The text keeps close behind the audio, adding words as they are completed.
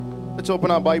Let's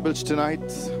open our Bibles tonight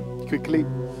quickly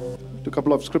to a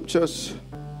couple of scriptures.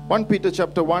 1 Peter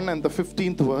chapter 1 and the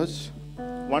 15th verse.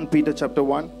 1 Peter chapter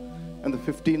 1 and the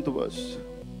 15th verse.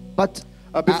 But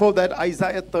Before that,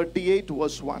 Isaiah 38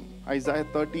 verse 1. Isaiah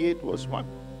 38 verse 1.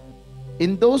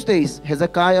 in those days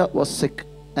Hezekiah was sick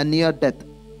and near death.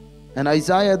 And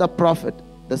Isaiah the prophet,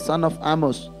 the son of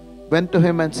Amos, went to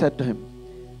him and said to him,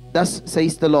 Thus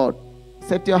says the Lord,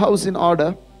 set your house in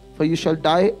order, for you shall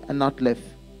die and not live.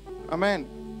 Amen.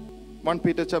 1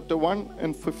 Peter chapter 1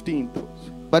 and 15th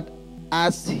verse. But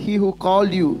as he who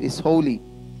called you is holy,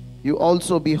 you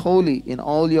also be holy in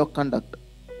all your conduct.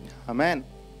 Amen.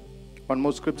 One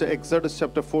more scripture, Exodus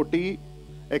chapter 40,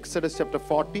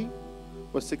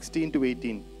 verse 16 to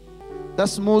 18.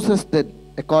 Thus Moses did,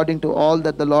 according to all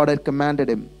that the Lord had commanded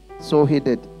him, so he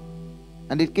did.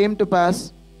 And it came to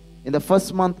pass in the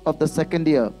first month of the second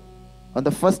year, on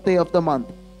the first day of the month,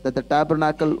 that the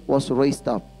tabernacle was raised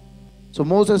up. So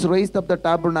Moses raised up the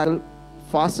tabernacle,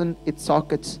 fastened its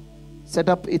sockets, set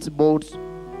up its boards,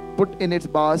 put in its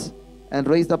bars, and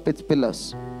raised up its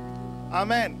pillars.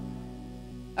 Amen.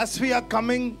 As we are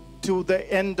coming to the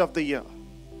end of the year,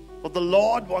 what the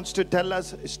Lord wants to tell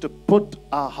us is to put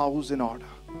our house in order.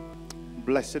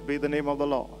 Blessed be the name of the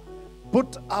Lord.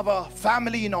 Put our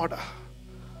family in order.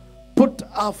 Put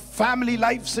our family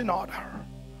lives in order.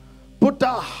 Put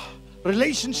our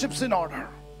relationships in order.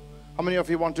 How many of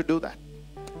you want to do that?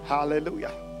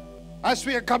 Hallelujah. As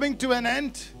we are coming to an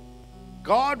end,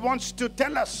 God wants to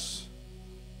tell us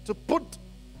to put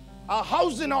our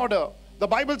house in order. The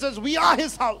Bible says we are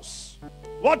His house.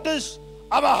 What is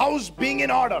our house being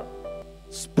in order?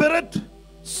 Spirit,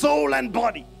 soul and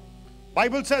body.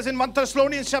 Bible says in 1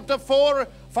 Thessalonians chapter 4,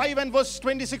 5 and verse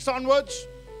 26 onwards,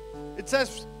 it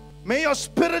says, may your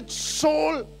spirit,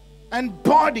 soul and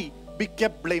body be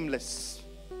kept blameless.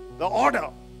 The order,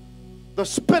 the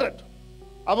spirit.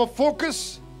 Our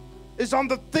focus is on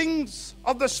the things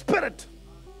of the spirit.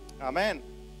 Amen.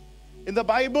 In the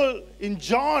Bible, in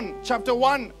John chapter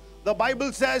 1, the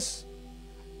Bible says,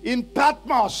 in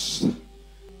Patmos,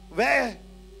 where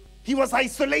he was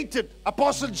isolated,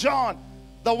 Apostle John,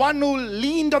 the one who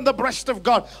leaned on the breast of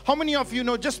God. How many of you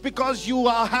know, just because you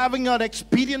are having an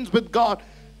experience with God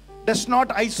does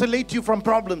not isolate you from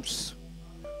problems?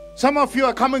 Some of you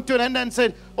are coming to an end and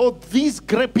said, oh, these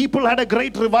great people had a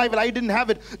great revival, I didn't have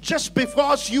it. Just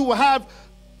because you have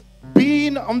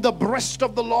been on the breast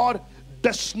of the Lord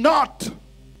does not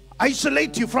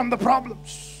isolate you from the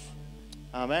problems.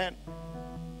 Amen.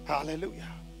 Hallelujah.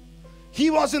 He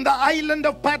was in the island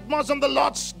of Patmos on the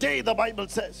Lord's day, the Bible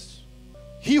says.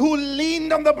 He who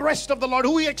leaned on the breast of the Lord,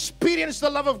 who experienced the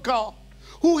love of God,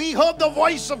 who he heard the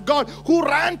voice of God, who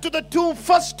ran to the tomb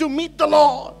first to meet the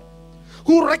Lord,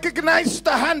 who recognized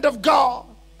the hand of God,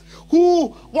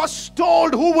 who was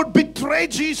told who would betray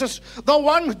Jesus, the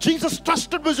one Jesus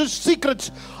trusted with his secrets.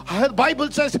 The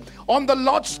Bible says on the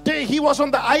Lord's day he was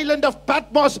on the island of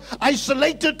Patmos,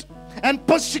 isolated and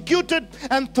persecuted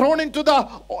and thrown into the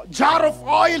jar of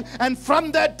oil, and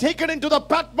from there taken into the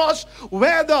Patmos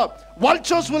where the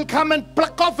vultures will come and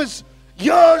pluck off his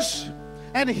ears,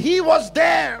 and he was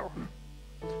there.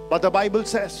 But the Bible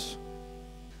says,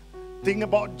 thing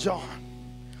about John,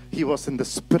 he was in the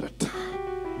spirit.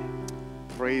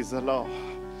 Praise the Lord.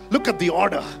 Look at the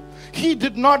order. He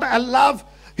did not allow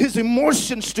his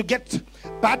emotions to get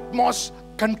Patmos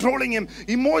controlling him,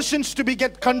 emotions to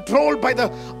get controlled by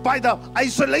the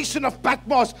isolation of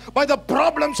Patmos, by the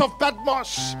problems of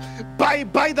Patmos, by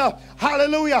the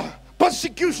hallelujah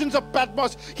persecutions of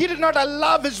Patmos. He did not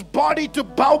allow his body to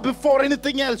bow before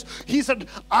anything else. He said,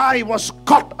 I was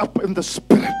caught up in the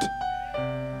spirit.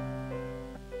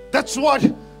 That's what,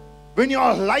 when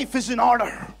your life is in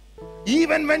order,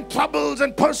 even when troubles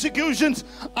and persecutions,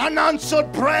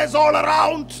 unanswered prayers all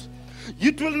around,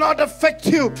 it will not affect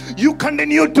you. You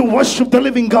continue to worship the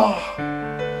living God.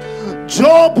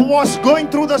 Job was going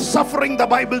through the suffering, the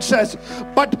Bible says,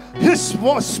 but his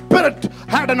spirit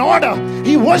had an order.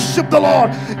 He worshiped the Lord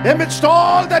amidst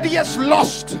all that he has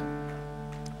lost.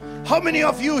 How many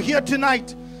of you here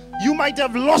tonight, you might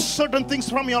have lost certain things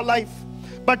from your life,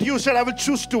 but you said, I will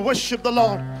choose to worship the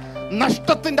Lord.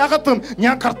 നഷ്ടത്തിന്റെ അകത്തും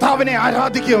ഞാൻ കർത്താവിനെ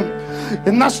ആരാധിക്കും.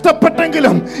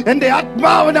 നഷ്ടപ്പെട്ടെങ്കിലും എൻ്റെ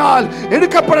ആത്മാവിനാൽ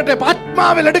എടുക്കപ്പെടട്ടെ,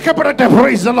 ആത്മാവിൽ എടുക്കപ്പെടട്ടെ.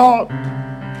 Praise the Lord.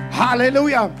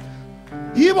 Hallelujah.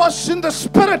 He was in the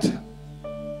spirit.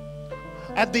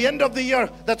 At the end of the year,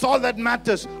 that's all that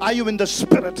matters. Are you in the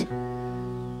spirit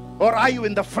or are you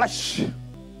in the flesh?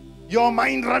 Your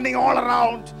mind running all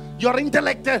around. Your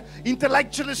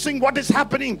intellectualizing what is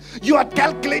happening. You are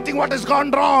calculating what has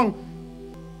gone wrong.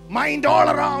 Mind all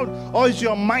around. Or is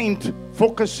your mind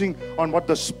focusing on what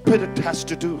the Spirit has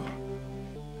to do?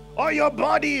 or your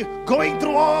body going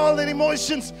through all the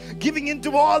emotions, giving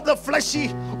into all the fleshy,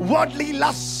 worldly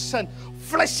lusts and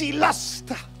fleshy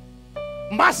lust,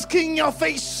 masking your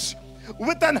face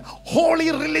with an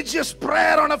holy religious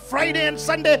prayer on a Friday and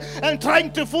Sunday and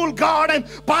trying to fool God and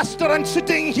pastor and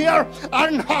sitting here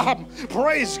and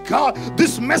praise God,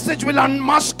 this message will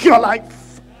unmask your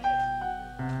life,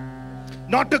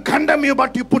 not to condemn you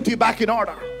but to put you back in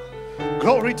order.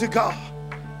 Glory to God.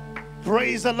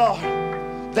 Praise the Lord.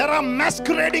 There are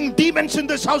masquerading demons in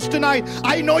this house tonight.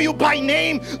 I know you by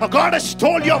name. God has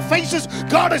told your faces.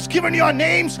 God has given your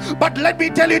names. But let me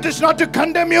tell you, it is not to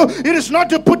condemn you. It is not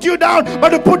to put you down, but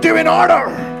to put you in order.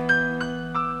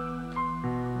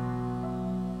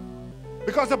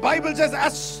 Because the Bible says,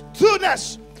 as soon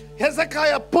as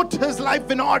Hezekiah put his life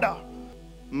in order,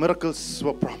 miracles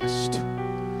were promised.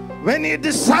 When he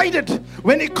decided,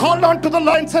 when he called on to the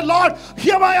Lord and said, Lord,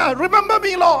 here I am. Remember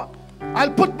me, Lord.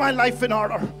 I'll put my life in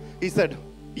order. He said,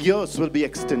 years will be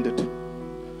extended.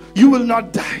 You will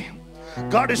not die.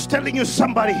 God is telling you,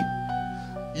 somebody,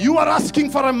 you are asking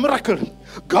for a miracle.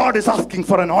 God is asking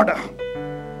for an order.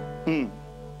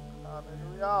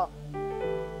 Hallelujah.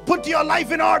 Put your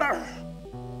life in order.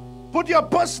 Put your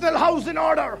personal house in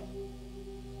order.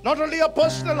 Not only your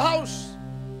personal house,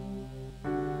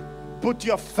 put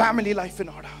your family life in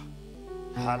order.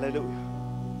 Hallelujah.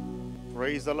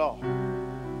 Praise the Lord.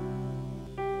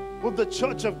 Put the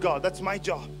church of God, that's my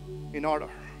job, in order.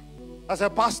 As a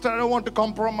pastor, I don't want to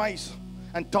compromise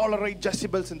and tolerate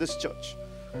Jezebels in this church.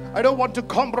 I don't want to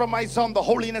compromise on the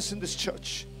holiness in this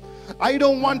church. I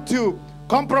don't want to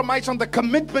compromise on the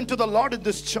commitment to the Lord in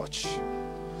this church.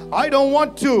 I don't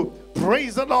want to,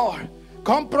 praise the Lord,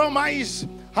 compromise,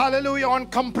 hallelujah, on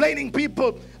complaining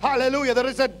people. Hallelujah. There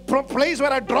is a place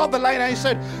where I draw the line. I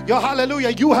said,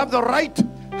 hallelujah, you have the right,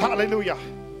 hallelujah,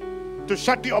 to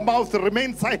shut your mouth and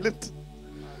remain silent.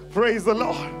 Praise the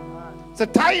Lord. It's a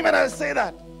time when I say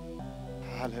that.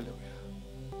 Hallelujah.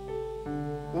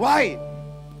 Why?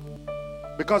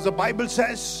 Because the Bible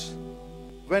says,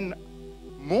 when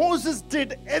Moses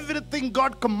did everything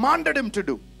God commanded him to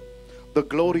do, the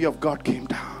glory of God came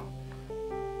down.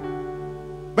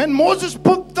 When Moses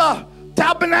put the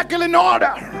tabernacle in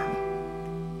order,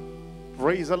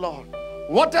 praise the Lord,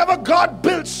 whatever God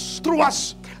builds through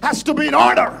us has to be in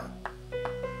order.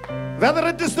 Whether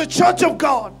it is the church of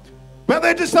God, whether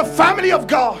it is the family of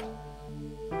God,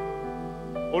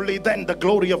 only then the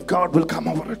glory of God will come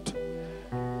over it.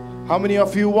 How many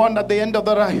of you want at the end of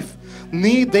the life,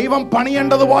 നീ ദൈവം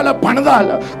പണിയേണ്ടത് പോലെ പണിതാൽ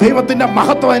ദൈവത്തിന്റെ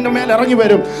മഹത്വം എന്റെ മേൽ ഇറങ്ങി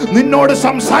വരും. നിന്നോട്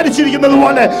സംസാരിച്ചിരിക്കുന്നത്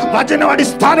പോലെ വചന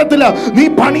അടിസ്ഥാനത്തിൽ നീ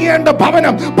പണിയേണ്ട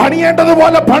ഭവനം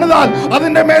പണിയേണ്ടതുപോലെ പണിതാൽ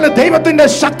അതിന്റെ മേൽ ദൈവത്തിന്റെ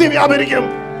ശക്തി വ്യാപരിക്കും.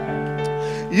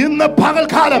 ഇന്ന്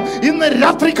പകൽക്കാലം, ഇന്ന്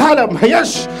രാത്രികാലം, yes,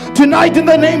 tonight in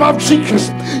the name of Jesus,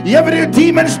 every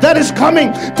demon that is coming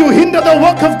to hinder the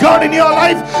work of God in your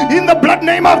life, in the blood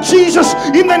name of Jesus,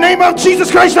 in the name of Jesus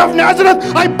Christ of Nazareth,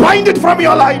 I bind it from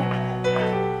your life.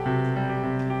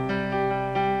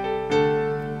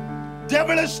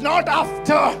 Devil is not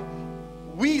after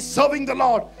we serving the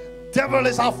Lord. Devil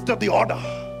is after the order.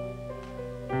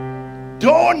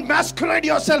 Don't masquerade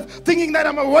yourself thinking that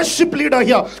I'm a worship leader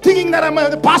here, thinking that I'm a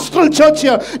pastoral church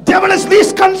here. Devil is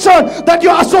least concerned that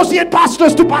you associate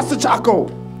pastors to Pastor Chaco.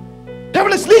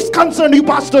 Devil is least concerned you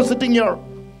pastors sitting here,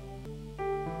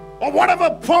 or whatever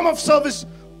form of service.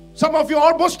 Some of you,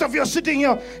 or most of you are sitting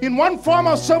here in one form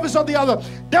of service or the other.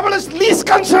 Devil is least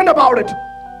concerned about it.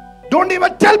 Don't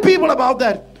even tell people about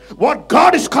that. What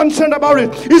God is concerned about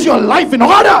it is your life in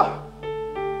order.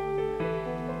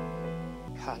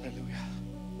 Hallelujah.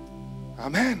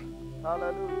 Amen.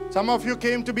 Hallelujah. Some of you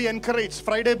came to be encouraged.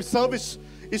 Friday service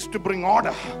is to bring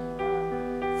order.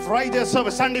 Friday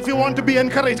service, and if you want to be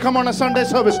encouraged, come on a Sunday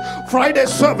service. Friday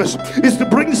service is to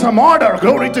bring some order.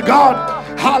 Glory to God.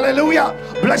 Hallelujah.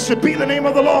 Blessed be the name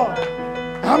of the Lord.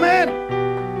 Amen.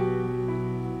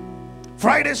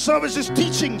 Friday service is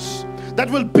teachings that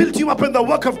will build you up in the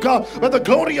work of God, where the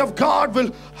glory of God will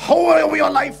hover over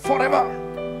your life forever.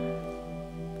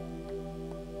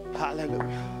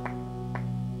 Hallelujah.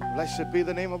 Blessed be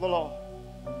the name of the Lord.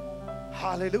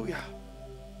 Hallelujah.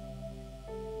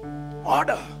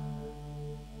 Order.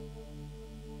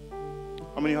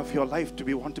 How many of your life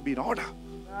want to be in order?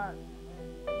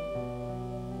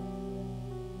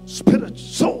 Spirit,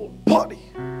 soul, body.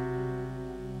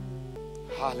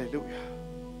 Hallelujah.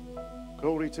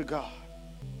 Glory to God.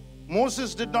 Moses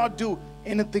did not do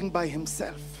anything by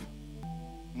himself.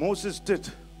 Moses did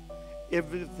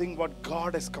everything what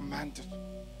God has commanded.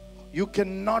 You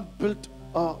cannot build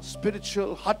a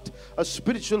spiritual hut, a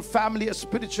spiritual family, a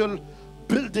spiritual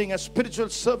building, a spiritual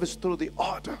service through the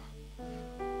order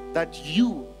that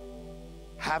you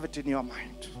have it in your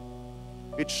mind.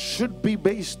 It should be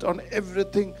based on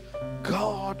everything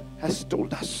God has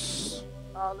told us.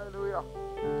 Hallelujah.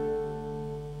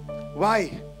 Why?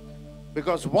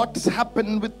 Because what's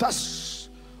happened with us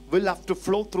will have to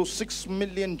flow through 6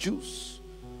 million Jews.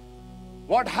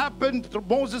 What happened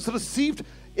Moses received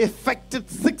affected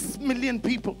 6 million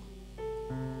people.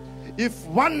 If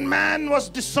one man was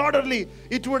disorderly,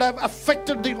 it would have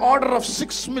affected the order of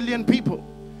 6 million people.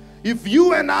 If you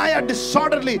and I are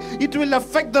disorderly, it will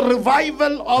affect the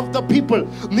revival of the people.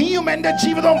 നീയും എൻ്റെ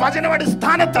ജീവിതവും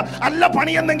വചനമടിസ്ഥാനത്ത് അല്ല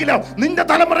പണിയെന്നെങ്കിലും നിന്റെ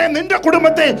തലമുറയെ നിന്റെ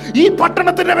കുടുംബത്തെ ഈ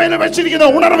പട്ടണത്തിന്റെ മേലെ വെച്ചിരിക്കുന്ന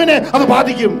ഉണർവിനെ അത്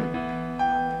ബാധിക്കും.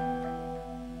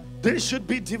 There should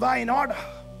be divine order.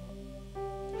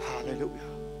 Hallelujah.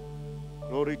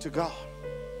 Glory to God.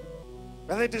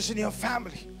 Whether it is in your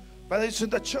family, whether it's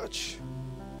in the church.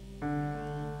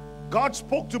 God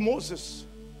spoke to Moses.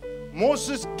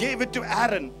 Moses gave it to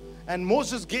Aaron. And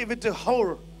Moses gave it to her.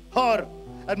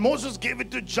 And Moses gave it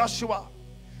to Joshua.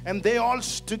 And they all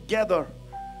stood together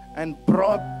and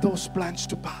brought those plans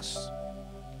to pass.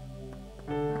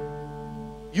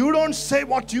 You don't say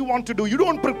what you want to do. You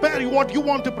don't prepare what you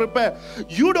want to prepare.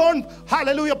 You don't,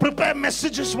 hallelujah, prepare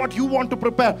messages what you want to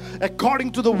prepare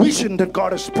according to the vision that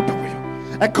God has put over you.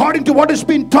 According to what has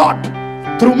been taught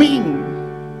through me.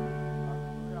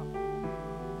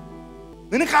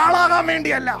 നിനക്ക് ആളാകാൻ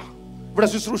വേണ്ടിയല്ല ഇവിടെ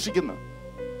ശുശ്രൂഷിക്കുന്നു.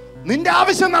 നിന്റെ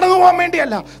ആവശ്യം നടന്നു പോകാൻ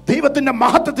വേണ്ടിയല്ല, ദൈവത്തിന്റെ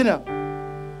മഹത്വത്തിന്.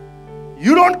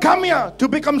 You don't come here to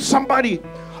become somebody.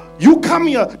 You come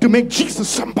here to make Jesus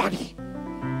somebody.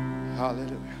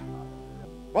 Hallelujah.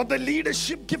 What the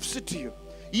leadership gives it to you.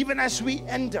 Even as we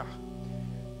enter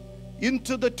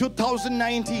into the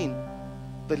 2019,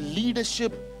 the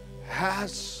leadership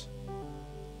has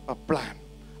a plan.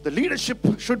 The leadership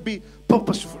should be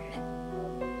purposeful.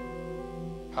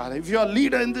 If you're a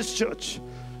leader in this church,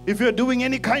 if you're doing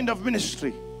any kind of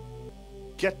ministry,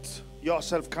 get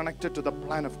yourself connected to the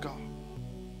plan of God.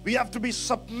 We have to be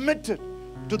submitted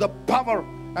to the power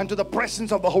and to the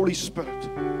presence of the Holy Spirit.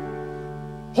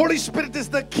 Holy Spirit is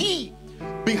the key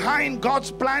behind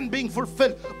God's plan being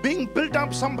fulfilled, being built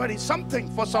up something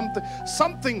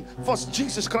for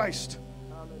Jesus Christ.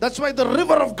 That's why the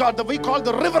river of God, that we call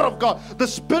the river of God, the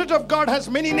Spirit of God has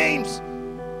many names.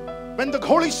 When the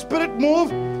Holy Spirit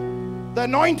moves, the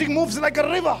anointing moves like a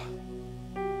river.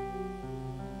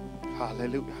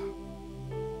 Hallelujah.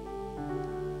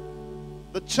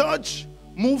 The church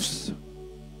moves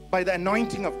by the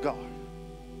anointing of God.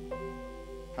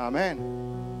 Amen.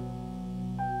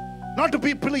 Not to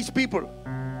please people.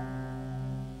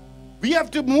 We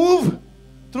have to move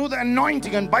through the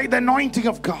anointing and by the anointing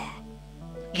of God.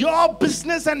 Your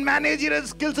business and managerial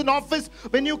skills in office,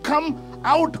 when you come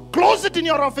out, close it in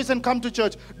your office and come to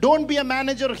church. Don't be a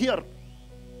manager here.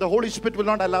 The Holy Spirit will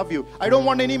not allow you. I don't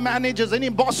want any managers, any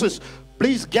bosses.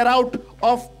 Please get out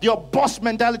of your boss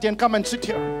mentality and come and sit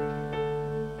here.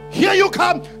 Here you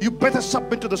come. You better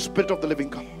submit to the Spirit of the living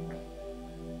God.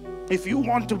 If you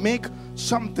want to make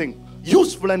something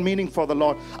useful and meaningful for the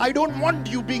Lord, I don't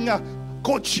want you being a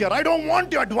coach here. I don't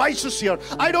want your advisors here.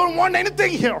 I don't want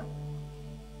anything here.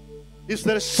 If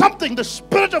there is something the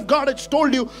Spirit of God has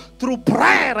told you through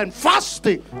prayer and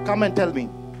fasting, come and tell me.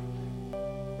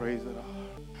 Praise the Lord.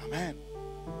 Amen.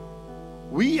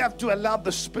 We have to allow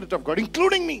the Spirit of God,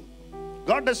 including me.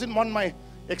 God doesn't want my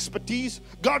expertise.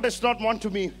 God does not want to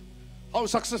me how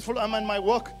successful I am in my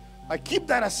work. I keep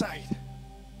that aside.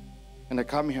 And I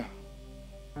come here.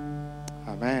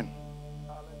 Amen.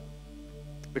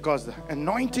 Because the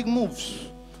anointing moves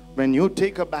when you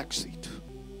take a back seat.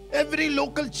 Every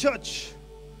local church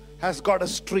has got a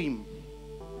stream.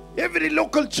 Every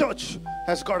local church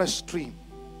has got a stream.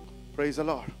 Praise the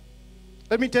Lord.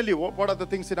 Let me tell you what are the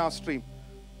things in our stream.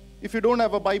 If you don't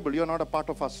have a Bible, you're not a part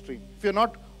of our stream. If you're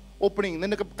not opening,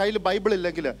 നിനക്ക് കയ്യിൽ Bible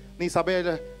ഇല്ലെങ്കിൽ നീ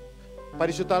സഭയിലെ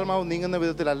പരിശുദ്ധാത്മാവ് നീങ്ങുന്ന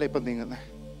വിധത്തിലല്ല ഇപ്പം നീങ്ങുന്നത്.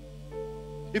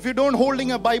 If you don't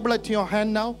holding a Bible at your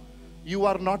hand now, you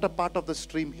are not a part of the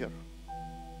stream here.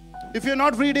 If you're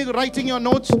not writing your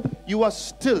notes, you are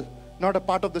still not a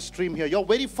part of the stream here. You're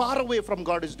very far away from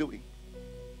God is doing.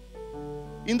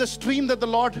 In the stream that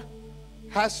the Lord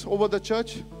has over the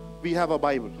church, we have a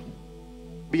Bible.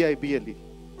 B-I-B-L-E.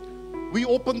 We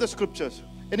open the scriptures.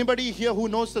 Anybody here who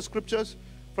knows the scriptures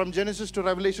from Genesis to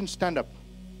Revelation, stand up.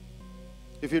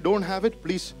 If you don't have it,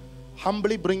 please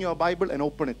humbly bring your Bible and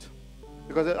open it.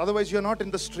 Because otherwise you're not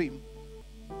in the stream.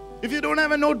 If you don't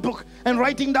have a notebook and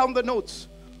writing down the notes,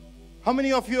 how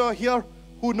many of you are here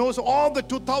who knows all the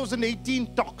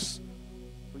 2018 talks?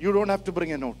 You don't have to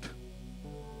bring a note.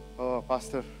 Oh,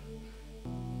 Pastor,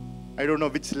 I don't know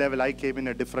which level. I came in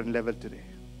a different level today.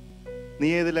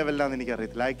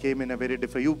 I came in a very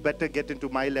different. You better get into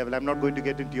my level. I'm not going to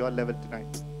get into your level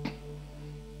tonight.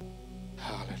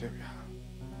 Hallelujah.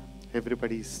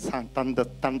 Everybody is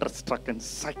thunderstruck and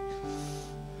sight.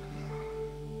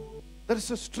 There is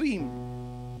a stream.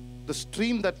 The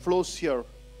stream that flows here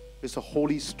is a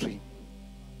holy stream.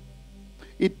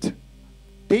 It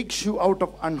takes you out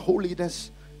of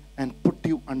unholiness and put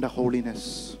you under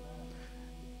holiness.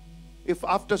 If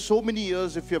after so many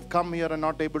years, if you have come here and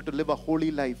not able to live a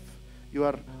holy life, you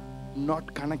are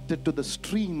not connected to the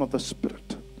stream of the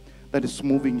Spirit that is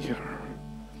moving here.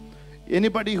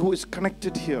 Anybody who is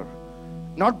connected here,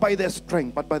 not by their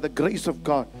strength, but by the grace of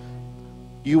God,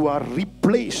 you are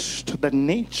replaced the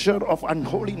nature of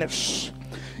unholiness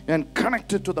and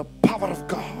connected to the power of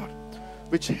God,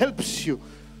 which helps you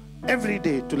every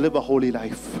day to live a holy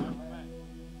life.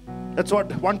 That's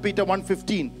what 1 Peter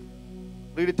 1:15.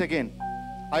 Read it again.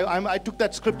 I took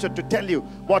that scripture to tell you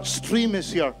what stream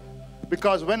is here,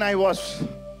 because when I was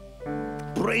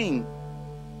praying,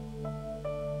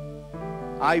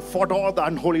 I fought all the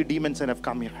unholy demons and have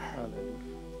come here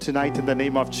tonight in the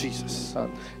name of Jesus.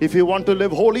 If you want to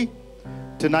live holy,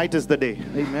 tonight is the day.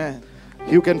 Amen.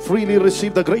 You can freely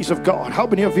receive the grace of God. How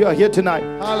many of you are here tonight?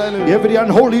 Hallelujah. Every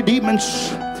unholy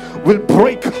demons will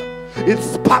break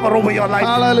its power over your life.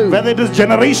 Hallelujah. Whether it is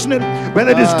generational,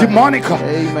 whether it is demonic.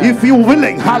 Amen. If you're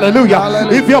willing, hallelujah.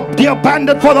 Hallelujah. If you're dear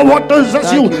banded for the waters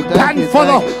as you pant for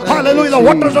the hallelujah, the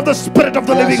waters of the Spirit of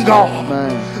the living God.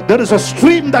 Amen. There is a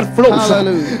stream that flows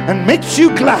and makes you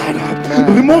glad,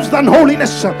 removes the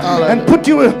unholiness and put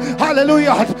you,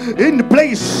 hallelujah, in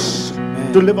place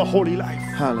to live a holy life.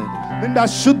 Hallelujah. നിന്റെ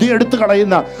അശുദ്ധി എടുത്തു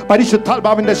കളയുന്ന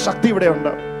പരിശുദ്ധാത്മാവിന്റെ ശക്തി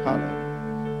ഇവിടെയുണ്ട്.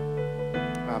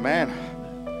 Amen.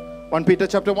 1 Peter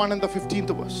chapter 1 and the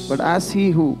 15th verse. But as he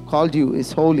who called you is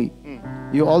holy,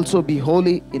 you also be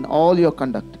holy in all your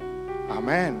conduct.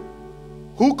 Amen.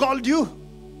 Who called you?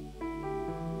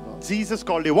 Jesus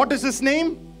called you. What is his name?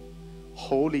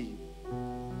 Holy.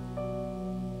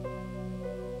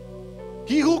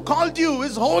 He who called you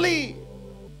is holy.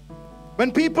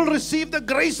 When people receive the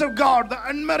grace of God, the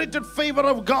unmerited favor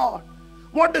of God,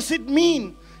 what does it mean?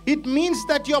 It means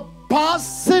that your past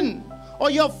sin or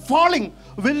your falling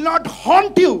will not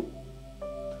haunt you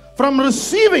from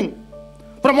receiving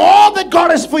from all that God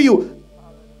has for you.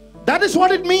 That is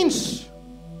what it means.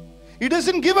 It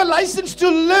doesn't give a license to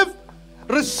live,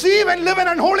 receive and live an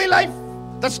unholy life.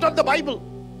 That's not the Bible.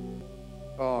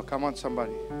 Oh, come on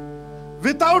somebody.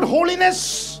 Without holiness,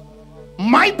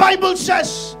 my Bible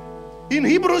says in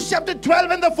Hebrews chapter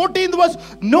 12 and the 14th verse,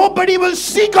 nobody will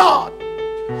see God.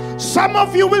 Some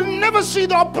of you will never see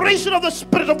the operation of the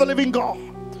Spirit of the living God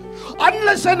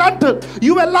unless and until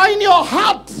you align your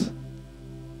heart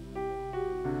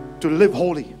to live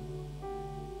holy.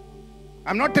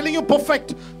 I'm not telling you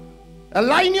perfect.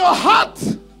 Align your heart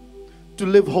to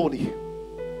live holy.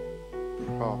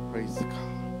 Oh, praise God.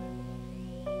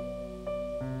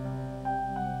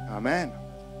 Amen.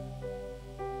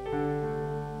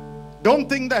 Don't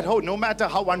think that, oh, no matter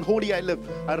how unholy I live,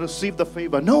 I receive the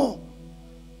favor. No.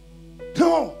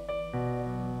 No.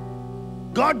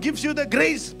 God gives you the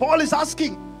grace. Paul is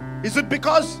asking, is it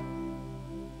because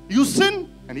you sin?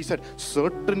 And he said,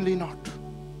 certainly not.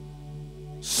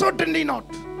 Certainly not.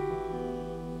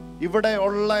 ഇവിടെ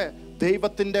ഉള്ള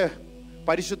ദൈവത്തിന്റെ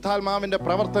പരിശുദ്ധാത്മാവിന്റെ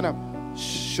പ്രവർത്തനം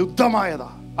ശുദ്ധമായതാ,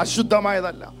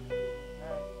 അശുദ്ധമായതല്ല.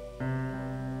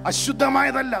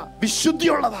 അശുദ്ധമായതല്ല,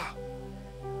 വിശുദ്ധിയുള്ളതാ.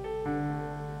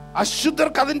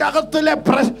 അശുദ്ധർക്ക് അതിന്റെ അകത്തിലെ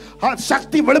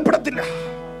ശക്തി വെളിപ്പെടത്തില്ല.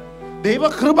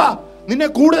 ദൈവകൃപ നിന്നെ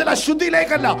കൂടുതൽ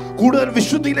അശുദ്ധിയിലേക്കല്ല, കൂടുതൽ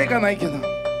വിശുദ്ധിയിലേക്കാണ് നയിക്കുന്നത്.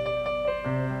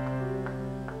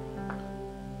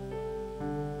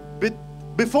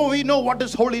 Before we know what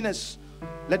is holiness,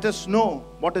 let us know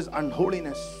what is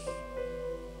unholiness.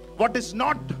 What is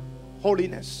not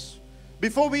holiness.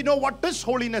 Before we know what is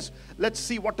holiness, let's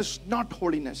see what is not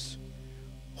holiness.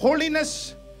 Holiness,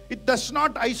 it does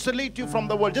not isolate you from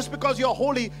the world. Just because you're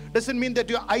holy doesn't mean that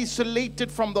you're isolated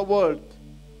from the world.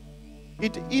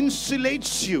 It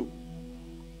insulates you.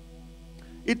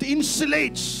 It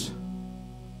insulates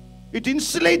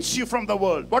you from the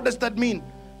world. What does that mean?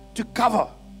 To cover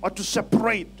or to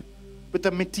separate with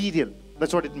the material.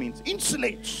 That's what it means.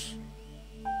 Insulates.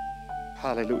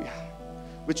 Hallelujah.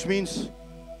 Which means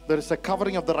there is a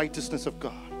covering of the righteousness of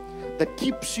God that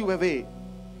keeps you away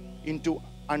into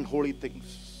unholy things.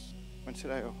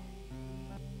 മനസ്സിലായോ?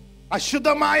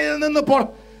 അശുദ്ധമായ നിന്ന്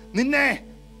നിന്നെ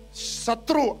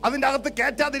ശത്രു അതിൻ്റെ അകത്ത്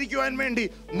കയറ്റാതിരിക്കുവാൻ വേണ്ടി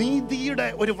നീതിയുടെ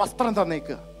ഒരു വസ്ത്രം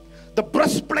തന്നേക്കുക. The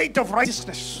breastplate of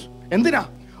righteousness. എന്തിനാ?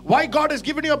 Why God has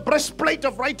given you a breastplate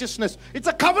of righteousness? It's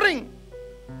a covering.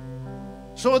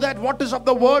 so that what is of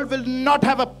the world will not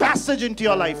have a passage into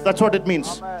your life. That's what it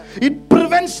means. It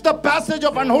prevents the passage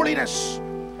of unholiness.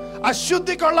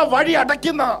 അശുദ്ധിക്കുള്ള വഴി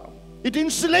അടയ്ക്കുന്ന. It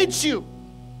insulates you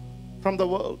from the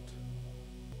world.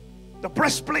 The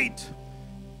breastplate,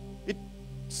 it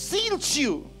seals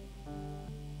you.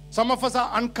 Some of us are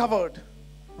uncovered,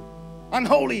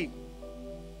 unholy,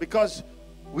 because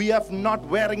we have not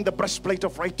wearing the breastplate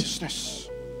of righteousness.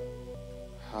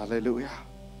 Hallelujah.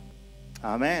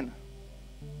 Amen.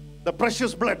 The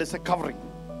precious blood is a covering.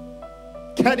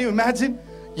 Can you imagine?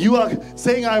 You are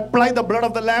saying, I apply the blood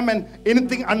of the Lamb, and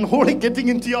anything unholy getting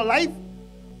into your life?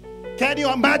 Can you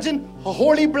imagine? A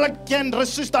holy blood can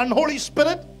resist the unholy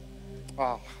spirit?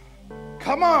 Oh,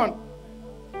 come on.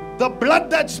 The blood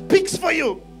that speaks for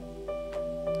you,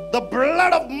 the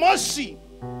blood of mercy,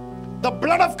 the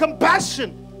blood of compassion,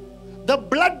 the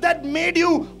blood that made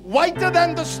you whiter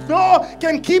than the snow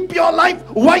can keep your life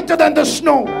whiter than the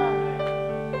snow.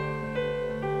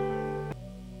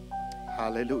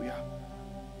 Hallelujah.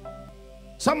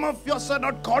 Some of us are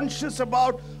not conscious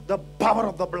about the power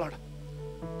of the blood.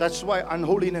 That's why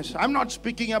unholiness. I'm not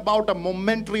speaking about a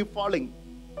momentary falling.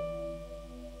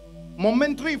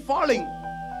 Momentary falling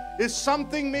is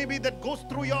something maybe that goes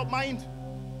through your mind,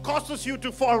 causes you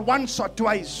to fall once or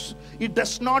twice. It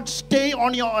does not stay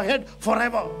on your head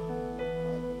forever.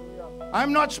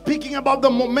 I'm not speaking about the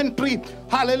momentary.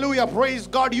 Hallelujah, praise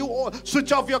God. You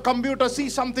switch off your computer, see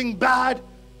something bad,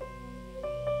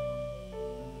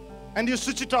 and you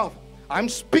switch it off. I'm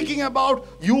speaking about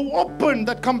you open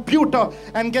that computer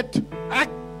and get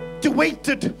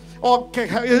activated, or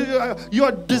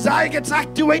your desire gets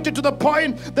activated to the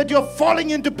point that you're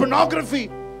falling into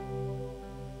pornography.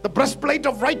 The breastplate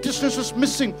of righteousness is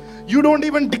missing. You don't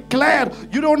even declare.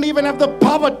 You don't even have the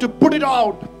power to put it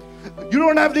out. You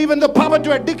don't have even the power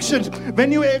to addictions.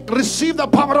 When you receive the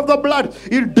power of the blood,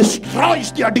 it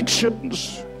destroys the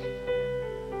addictions.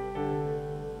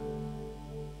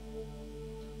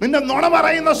 നിന്റെ നുണ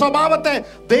പറയുന്ന സ്വഭാവത്തെ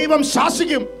ദൈവം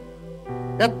ശാസിക്കും.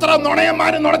 എത്ര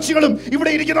നുണയന്മാരും നുണച്ചികളും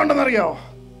ഇവിടെ ഇരിക്കുന്നുണ്ടെന്നറിയോ?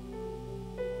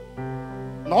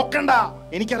 നോക്കണ്ട,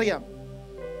 എനിക്കറിയാം.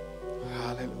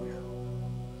 Hallelujah.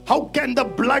 How can the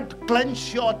blood cleanse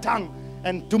your tongue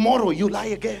and tomorrow you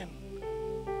lie again?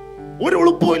 ഒരു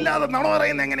ഉളുപ്പും ഇല്ലാതെ നുണ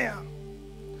പറയുന്നത് എങ്ങനെയാ?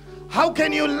 How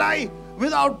can you lie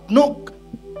without no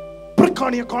prick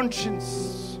on your conscience?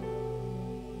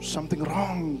 Something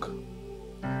wrong.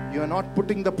 You are not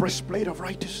putting the breastplate of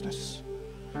righteousness.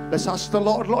 Let's ask the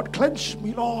Lord, Lord, cleanse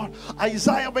me, Lord.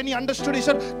 Isaiah, when he understood, he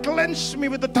said, cleanse me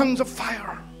with the tongues of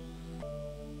fire.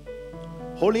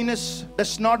 Holiness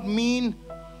does not mean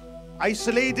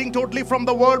isolating totally from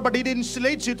the world, but it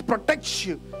insulates you, it protects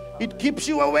you. It keeps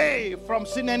you away from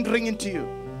sin entering into you.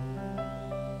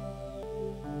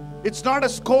 It's not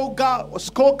a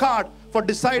scorecard for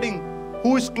deciding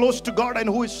who is close to God and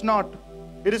who is not.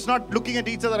 It is not looking at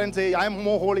each other and say, I am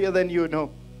more holier than you. No.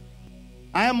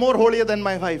 I am more holier than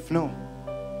my wife. No.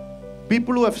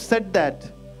 People who have said that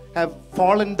have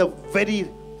fallen the very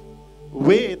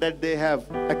way that they have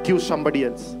accused somebody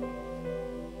else.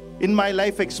 In my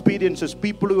life experiences,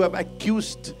 people who have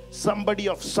accused somebody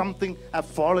of something have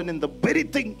fallen in the very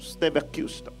things they've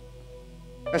accused them.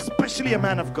 Especially a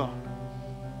man of God.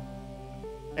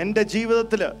 എൻ്റെ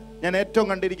ജീവിതത്തിൽ ഞാൻ ഏറ്റവും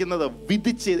കണ്ടിരിക്കുന്നത്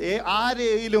വിധിച്ച്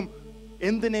ആരെയും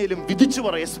എന്തിനേലും വിധിച്ചു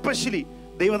പറയും. Especially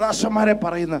ദൈവദാസന്മാരെ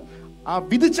പറയുന്ന ആ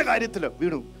വിധിച്ച കാര്യത്തിൽ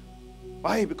വീണു.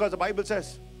 Why? Because the Bible says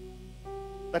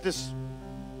that is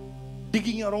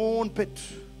digging your own pit.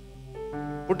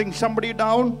 Putting somebody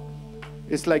down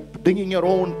is like digging your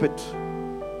own pit.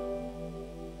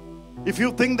 If you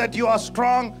think that you are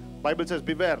strong, Bible says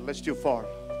beware lest you fall.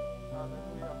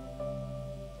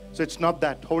 So it's not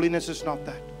that. Holiness is not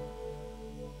that.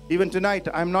 Even tonight,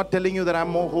 I'm not telling you that I'm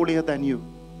more holier than you.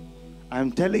 I'm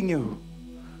telling you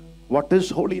what is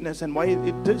holiness and why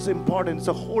it is important. It's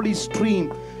a holy stream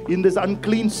in this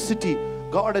unclean city.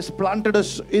 God has planted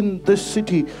us in this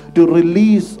city to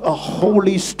release a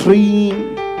holy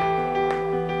stream.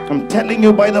 I'm telling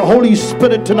you by the Holy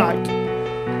Spirit tonight.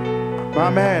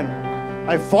 Amen.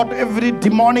 I fought every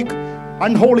demonic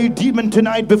unholy demon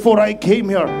tonight before I came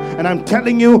here, and I'm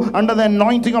telling you, under the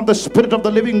anointing of the Spirit of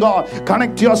the living God,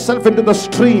 connect yourself into the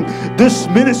stream. This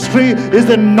ministry is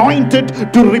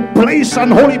anointed to replace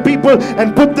unholy people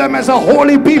and put them as a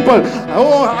holy people.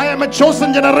 Oh, I am a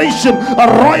chosen generation, a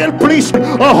royal priesthood,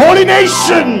 a holy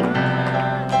nation,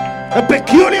 a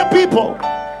peculiar people.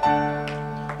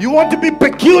 You want to be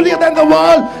peculiar than the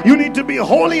world, you need to be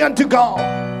holy unto God.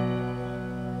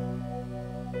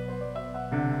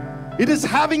 It is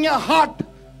having a heart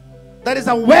that is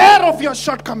aware of your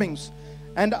shortcomings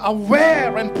and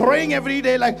aware and praying every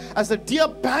day, like as the deer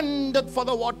panteth for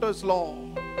the waters,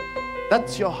 Lord.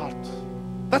 That's your heart.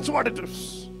 That's what it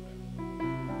is.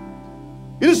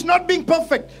 It is not being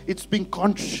perfect. It's being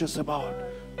conscious about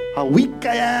how weak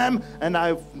I am, and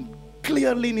I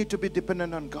clearly need to be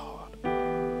dependent on God.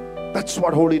 That's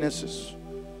what holiness is.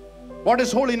 What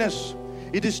is holiness?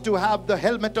 It is to have the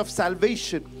helmet of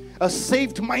salvation, a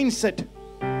saved mindset.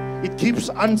 It keeps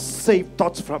unsaved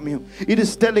thoughts from you. It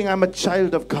is telling I'm a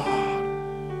child of God.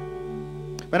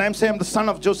 When I'm saying I'm the son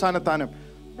of Josanathanam,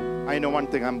 I know one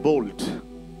thing, I'm bold.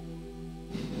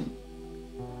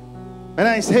 When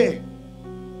I say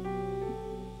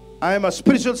I am a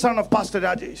spiritual son of Pastor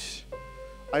Rajesh,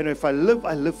 I know if I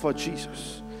live for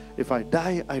Jesus. If I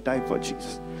die for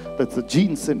Jesus. That's the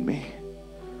genes in me.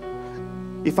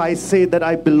 If I say that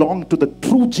I belong to the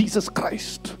true Jesus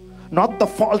Christ, not the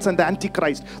false and the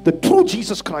antichrist, the true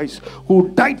Jesus Christ who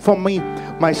died for me,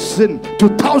 my sin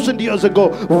 2,000 years ago,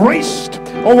 raised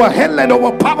over hell and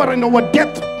over power and over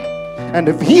death. And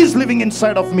if He is living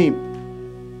inside of me,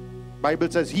 Bible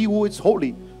says He who is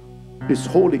holy,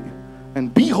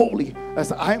 and be holy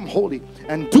as I am holy,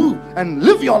 and do and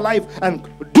live your life and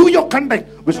do your conduct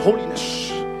with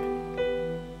holiness.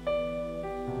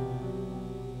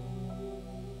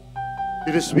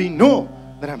 It is we know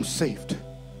that I'm saved.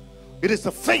 It is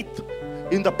the faith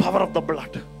in the power of the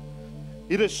blood.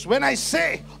 It is when I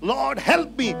say, Lord,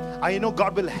 help me, I know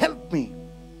God will help me.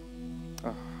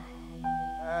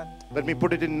 Let me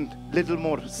put it in little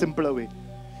more simpler way.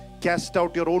 Cast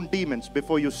out your own demons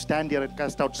before you stand here and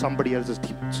cast out somebody else's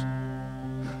demons.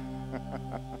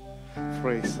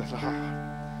 Praise the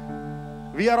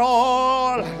Lord. We are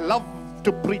all love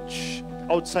to preach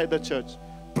outside the church.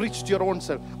 Preach to your own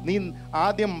self. നീ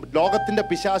ആദ്യം ലോകത്തിന്റെ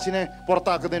പിശാചിനെ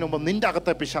പുറത്താക്കുന്നതിന് മുമ്പ് നിന്റെ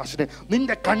അകത്തെ പിശാചിനെ,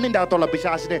 നിന്റെ കണ്ണിന്റെ അകത്തുള്ള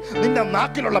പിശാചിനെ, നിന്റെ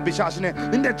നാക്കിലുള്ള പിശാചിനെ,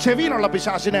 നിന്റെ ചെവിയിലുള്ള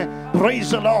പിശാചിനെ.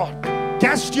 Praise the Lord.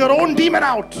 Cast your own demon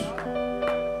out.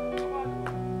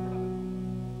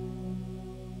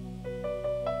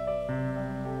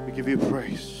 We give you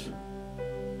praise.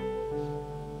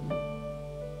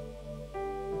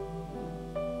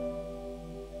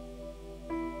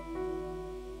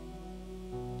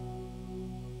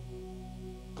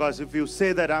 Because if you say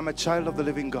that I'm a child of the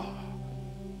living God,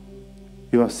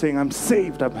 you are saying I'm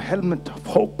saved. I'm a helmet of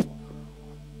hope,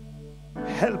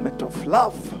 helmet of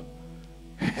love,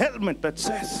 helmet that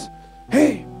says,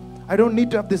 hey, I don't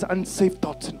need to have these unsaved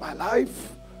thoughts in my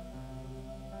life.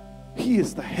 He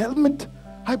is the helmet.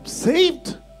 I'm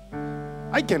saved.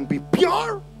 I can be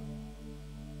pure.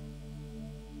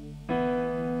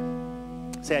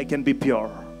 Say, I can be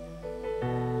pure.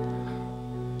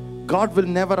 God will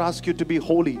never ask you to be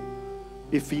holy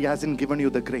if He hasn't given you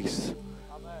the grace.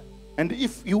 Amen. And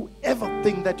if you ever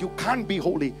think that you can't be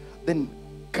holy, then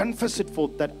confess it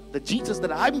forth that the Jesus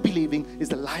that I'm believing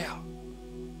is a liar.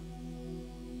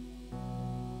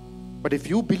 But if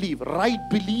you believe, right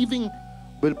believing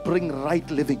will bring right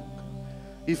living.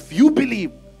 If you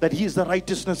believe that He is the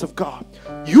righteousness of God,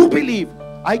 you believe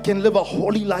I can live a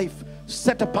holy life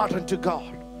set apart unto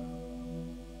God.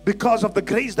 Because of the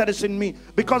grace that is in me,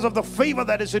 because of the favor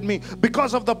that is in me,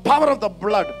 because of the power of the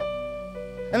blood.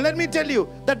 And let me tell you,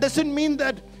 that doesn't mean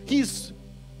that He's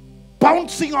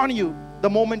pouncing on you the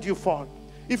moment you fall.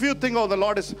 If you think, oh, the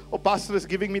Lord is, oh, Pastor is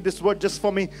giving me this word just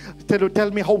for me, tell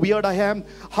me how weird I am,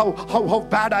 how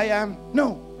bad I am.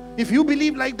 No. If you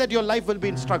believe like that, your life will be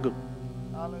in struggle.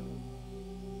 Hallelujah.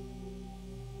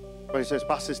 But He says,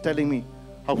 Pastor is telling me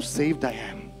how saved I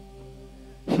am.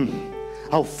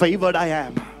 How favored I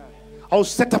am, how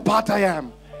set apart I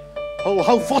am,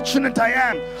 how fortunate I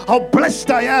am, how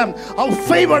blessed I am, how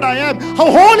favored I am,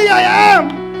 how holy I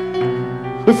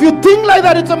am. If you think like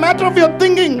that, it's a matter of your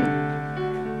thinking.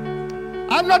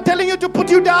 I'm not telling you to put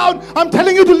you down, I'm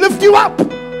telling you to lift you up.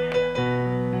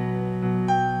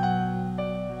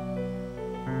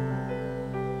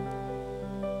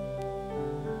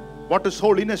 What is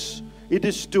holiness? It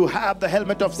is to have the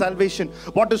helmet of salvation.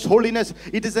 What is holiness?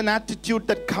 It is an attitude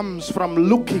that comes from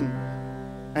looking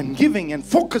and giving and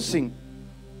focusing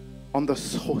on the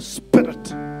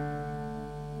Spirit,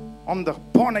 on the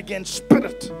born again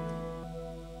Spirit.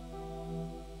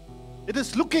 It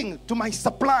is looking to my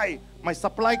supply. My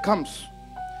supply comes.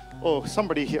 Oh,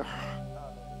 somebody here.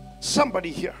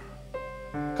 Somebody here.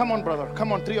 Come on, brother.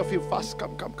 Come on, three of you. Fast.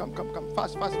 Come.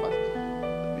 Fast.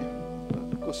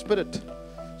 Go,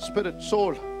 Spirit,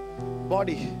 soul,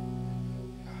 body.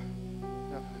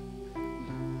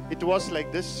 It was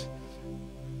like this.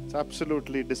 It's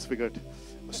absolutely disfigured.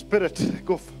 Spirit,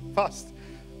 go fast.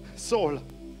 Soul,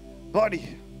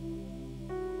 body.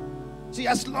 See,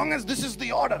 as long as this is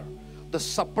the order, the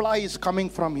supply is coming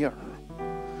from here.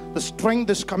 The strength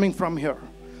is coming from here.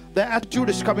 The attitude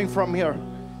is coming from here.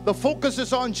 The focus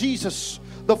is on Jesus.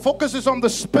 The focus is on the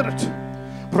Spirit.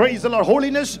 Praise the Lord.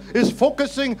 Holiness is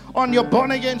focusing on your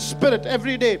born again spirit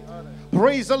every day.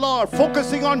 Praise the Lord.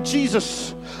 Focusing on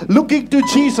Jesus. Looking to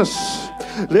Jesus.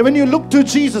 When you look to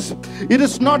Jesus, it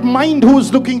is not mind who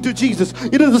is looking to Jesus.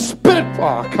 It is the Spirit.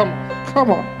 Oh,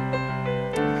 come on.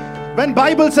 When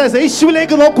Bible says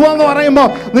യേശുവിലേക്ക് നോക്കുവാന്ന് പറയുമ്പോൾ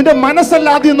നിന്റെ മനസ്സല്ല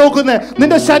ആദ്യം നോക്കുന്നത്,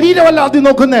 നിന്റെ ശരീരമല്ല ആദ്യം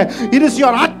നോക്കുന്നത്. It is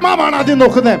your ആത്മാവാണ് ആദ്യം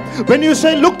നോക്കുന്നത്. When you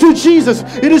say look to Jesus,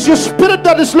 it is your spirit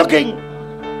that is looking.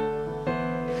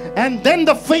 And then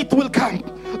the faith will come.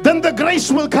 Then the grace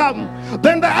will come.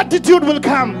 Then the attitude will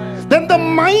come. Then the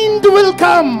mind will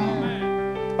come.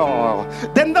 Oh,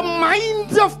 then the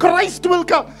mind of Christ will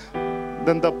come.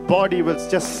 Then the body will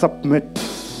just submit.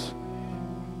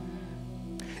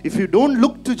 If you don't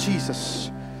look to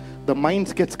Jesus, the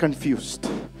mind gets confused.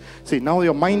 See, now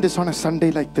your mind is on a Sunday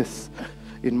like this.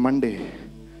 In Monday,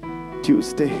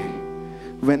 Tuesday,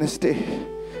 Wednesday,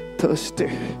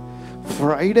 Thursday,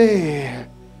 Friday.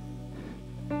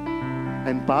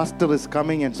 And pastor is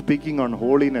coming and speaking on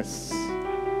holiness.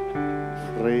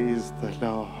 Praise the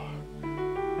Lord.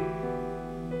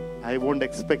 I won't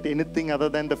expect anything other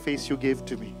than the face you gave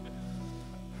to me.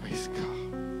 Praise God.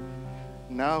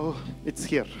 Now it's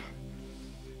here.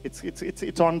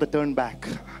 It's on the turn back.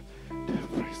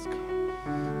 Praise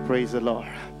God. Praise the Lord.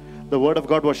 The word of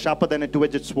God was sharper than a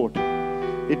two-edged sword.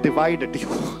 It divided you.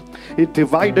 It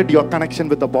divided your connection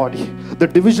with the body. The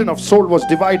division of soul was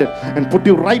divided and put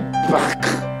you right back.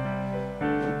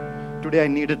 Today I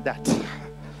needed that.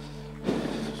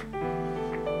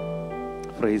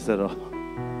 Praise the Lord.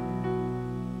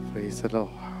 Praise the Lord.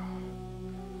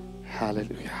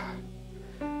 Hallelujah.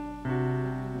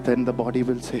 Then the body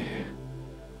will say,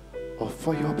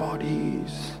 offer your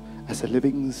bodies as a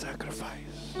living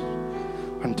sacrifice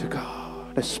unto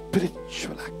God, a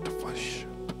spiritual act of worship.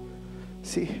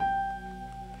 See,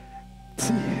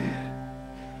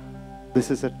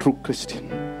 this is a true Christian.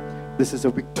 This is a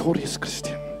victorious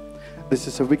Christian. This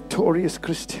is a victorious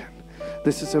Christian.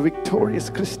 This is a victorious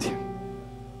Christian.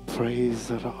 Praise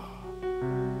the Lord.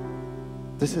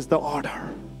 This is the order.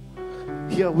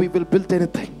 Here we will build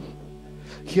anything.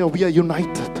 Here we are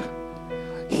united.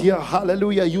 Here,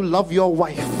 hallelujah, you love your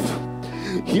wife.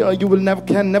 Here you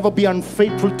can never be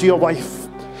unfaithful to your wife.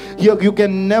 Here you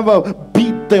can never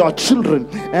beat your children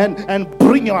and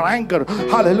bring your anger.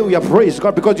 Hallelujah, praise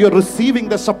God, because you're receiving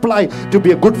the supply to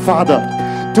be a good father,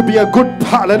 to be a good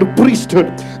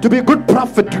priesthood, to be a good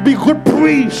prophet, to be a good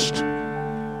priest.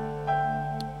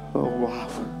 Oh wow.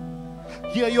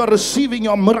 Here you are receiving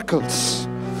your miracles.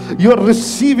 You are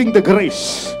receiving the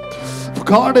grace.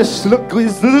 God is, look,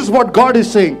 this is what God is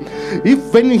saying.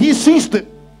 If when He sees the,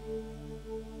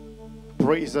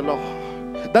 praise the Lord.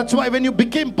 That's why when you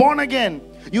became born again,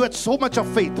 you had so much of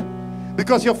faith,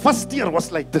 because your first year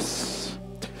was like this.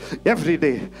 Every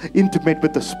day, intimate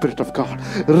with the Spirit of God,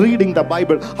 reading the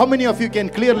Bible. How many of you can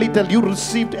clearly tell you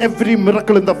received every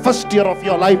miracle in the first year of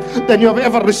your life than you have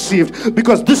ever received?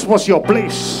 Because this was your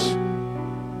place.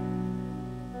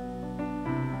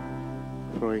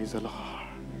 Praise the Lord.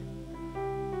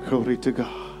 Glory to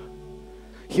God.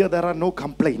 Here there are no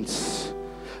complaints.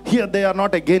 Here they are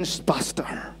not against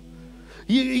pastor.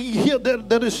 Here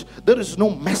there is no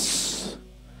mess.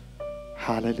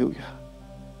 Hallelujah.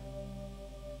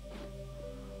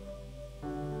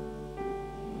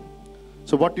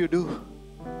 So what do you do?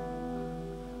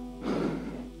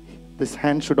 This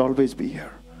hand should always be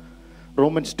here.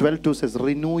 Romans 12:2 says,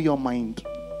 renew your mind.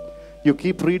 You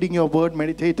keep reading your word,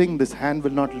 meditating, this hand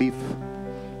will not leave.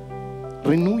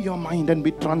 Renew your mind and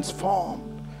be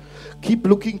transformed. Keep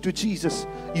looking to Jesus.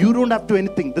 You don't have to do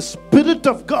anything. The Spirit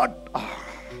of God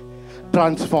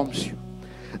transforms you.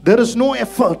 There is no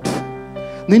effort.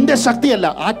 Ninde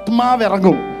shaktiyalla atmav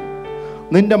erangum.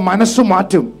 Ninde manasu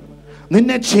maatum.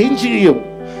 Ninde change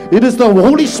cheyum. It is the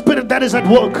Holy Spirit that is at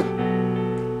work.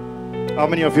 How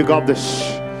many of you got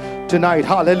this tonight?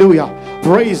 Hallelujah.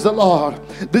 Praise the Lord.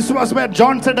 This was where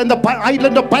John said, in the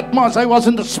island of Patmos, I was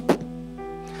in the Spirit.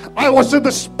 I was in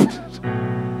the Spirit.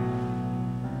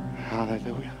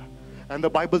 Hallelujah. And the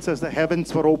Bible says the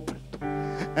heavens were opened,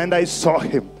 and I saw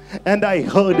Him, and I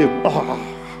heard Him. Oh,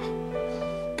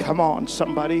 come on,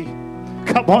 somebody.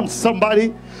 Come on,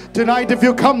 somebody. Tonight, if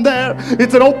you come there,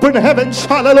 it's an open heaven.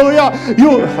 Hallelujah.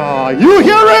 You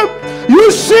hear Him.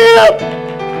 You see Him.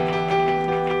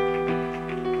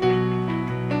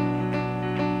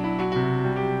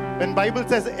 When Bible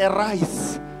says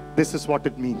arise, this is what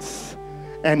it means.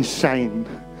 And shine.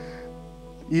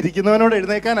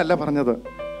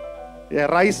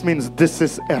 Arise means this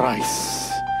is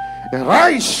arise.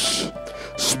 Arise.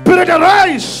 Spirit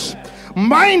arise.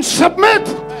 Mind submit.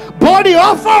 Body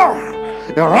offer.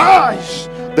 Arise.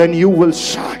 Then you will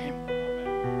shine.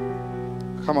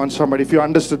 Come on, somebody. If you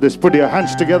understood this, put your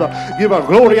hands together. Give our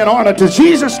glory and honor to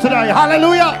Jesus today.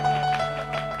 Hallelujah.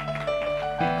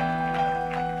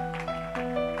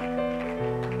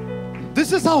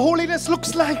 This is how holiness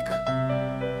looks like.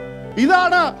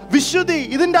 ഇതാണ് വിശുദ്ധി.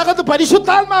 ഇതിന്റെ അകത്ത്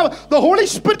പരിശുദ്ധാത്മാവ്, the Holy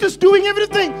Spirit is doing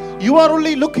everything. You are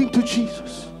only looking to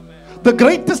Jesus. The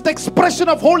greatest expression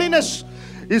of holiness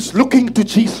is looking to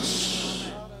Jesus.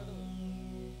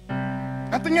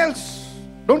 Nothing else.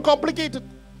 Don't complicate it.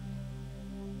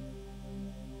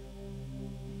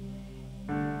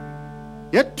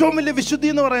 ഏറ്റവും വലിയ വിശുദ്ധി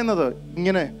എന്ന് പറയുന്നത്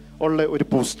ഇങ്ങനെ ഉള്ള ഒരു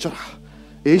പോസ്ചർ.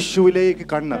 യേശുവിലേക്ക്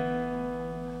കണ്ണ്.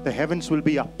 The heavens will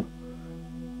be up.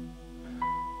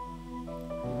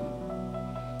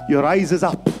 Your eyes is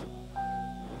up.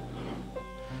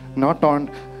 Not on.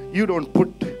 You don't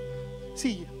put.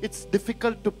 See, it's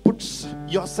difficult to put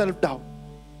yourself down.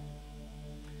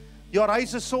 Your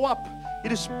eyes is so up.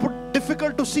 It is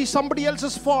difficult to see somebody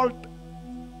else's fault.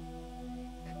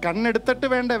 കണ്ണെടുത്തിട്ട്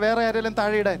വേണ്ട വേറെ ആരെങ്കിലും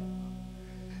താഴെ ഇടാൻ.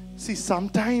 See,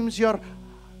 sometimes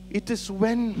it is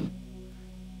when,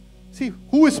 see,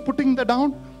 who is putting the down?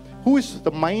 Who is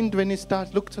the mind when it starts,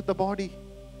 looks at the body?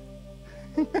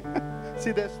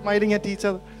 See, they're smiling at each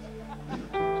other.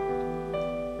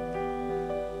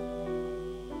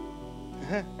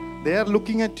 They are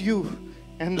looking at you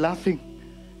and laughing.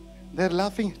 They're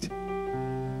laughing at you.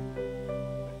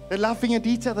 They're laughing at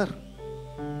each other.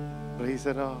 Praise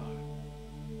the Lord.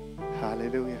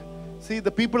 Hallelujah. See,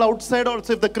 the people outside also,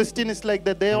 if the Christian is like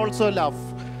that, they also laugh.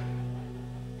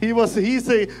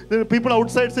 The people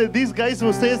outside say, these guys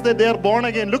who says that they are born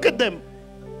again, look at them.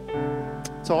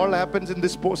 So all happens in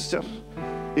this posture.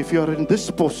 If you are in this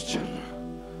posture,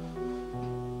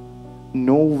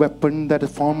 no weapon that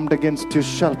is formed against you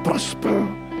shall prosper.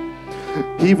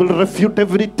 He will refute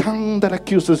every tongue that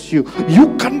accuses you. You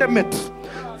condemn it.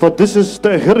 For this is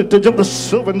the heritage of the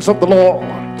servants of the Lord.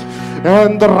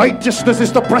 And the righteousness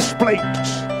is the breastplate.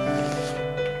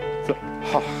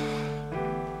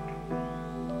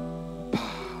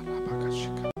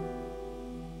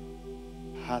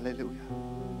 Hallelujah.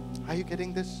 Are you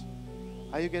getting this?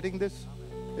 Are you getting this?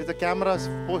 Is the camera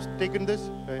taken this?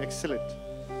 Excellent.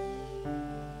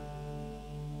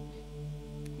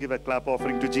 Give a clap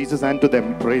offering to Jesus and to them.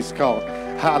 Praise God.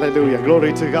 Hallelujah.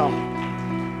 Glory to God.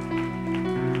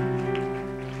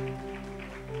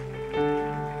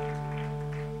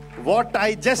 What I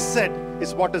just said is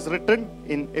what is written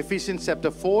in Ephesians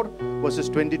chapter 4 verses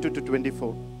 22 to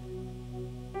 24.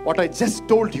 What I just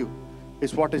told you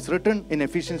is what is written in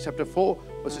Ephesians chapter 4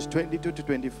 verses 22 to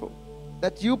 24.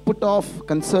 That you put off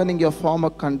concerning your former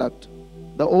conduct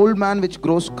the old man which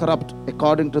grows corrupt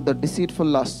according to the deceitful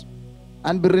lust,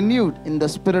 and be renewed in the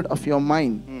spirit of your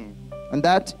mind, and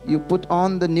that you put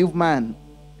on the new man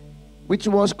which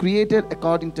was created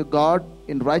according to God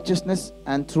in righteousness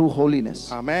and true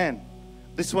holiness. Amen.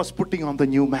 This was putting on the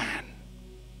new man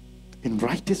in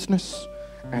righteousness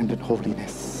and in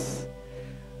holiness.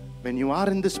 When you are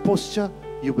in this posture,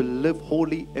 you will live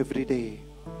holy every day.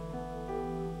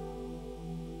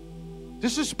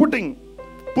 This is putting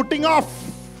off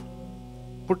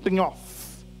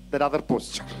that other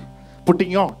posture,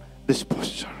 putting on this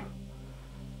posture.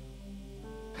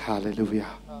 Hallelujah.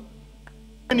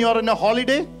 When you are in a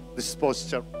holiday, this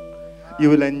posture, you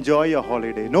will enjoy your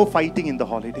holiday. No fighting in the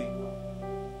holiday.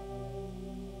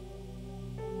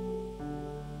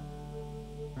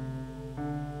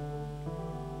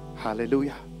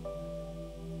 Hallelujah.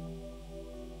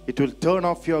 It will turn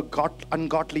off your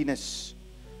ungodliness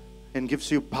and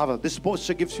gives you power. This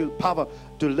posture gives you power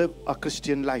to live a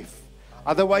Christian life.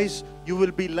 Otherwise, you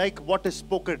will be like what is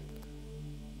spoken.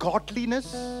 Godliness,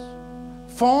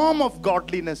 form of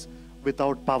godliness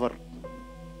without power.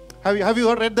 Have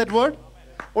you read that word?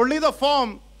 Only the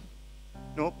form,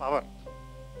 no power.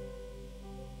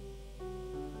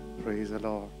 Praise the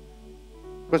Lord.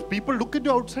 Because people look at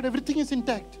you outside, everything is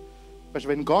intact. But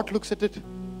when God looks at it,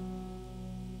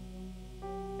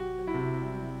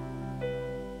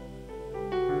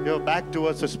 you're back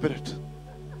towards the Spirit.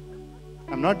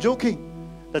 I'm not joking.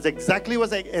 That's exactly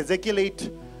what Ezekiel 8,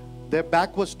 their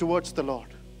back was towards the Lord.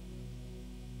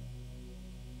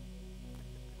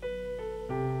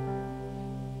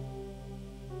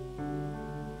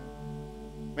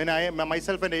 When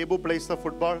myself and Abu plays the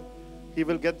football, he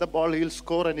will get the ball, he'll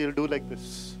score, and he'll do like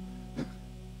this.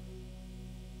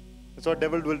 That's what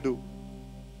devil will do.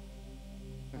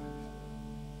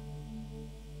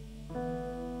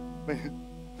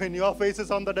 When your face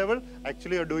is on the devil,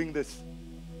 actually you're doing this.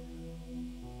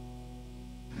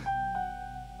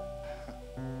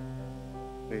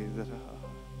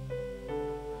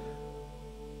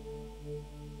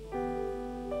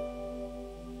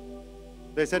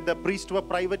 They said the priests were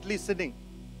privately sinning,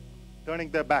 turning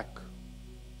their back.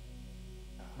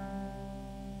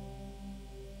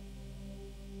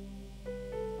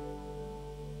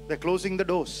 They're closing the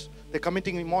doors. They're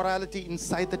committing immorality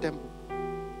inside the temple.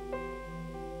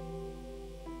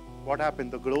 What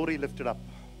happened? The glory lifted up.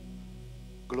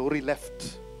 Glory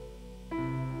left.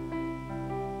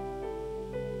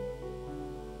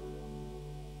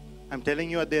 I'm telling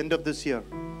you at the end of this year,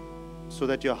 so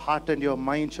that your heart and your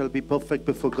mind shall be perfect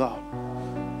before God,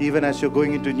 even as you're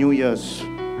going into New Year's.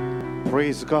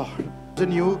 Praise God.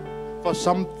 In you for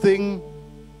something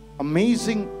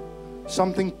amazing,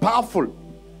 something powerful,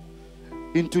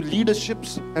 into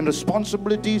leaderships and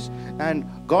responsibilities, and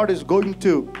God is going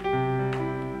to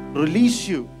release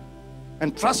you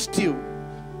and trust you,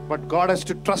 but God has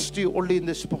to trust you only in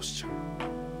this posture. Amen.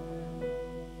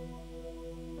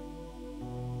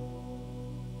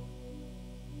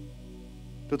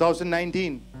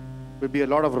 2019 will be a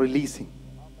lot of releasing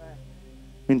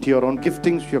into your own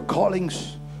giftings, your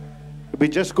callings. You'll be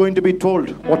just going to be told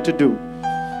what to do.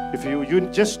 If you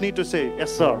just need to say,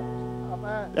 yes sir,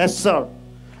 yes sir,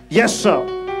 yes sir.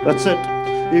 That's it.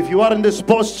 If you are in this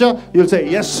posture, you'll say,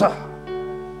 yes sir.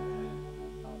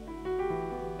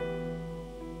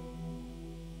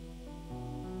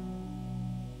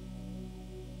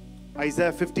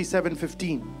 Isaiah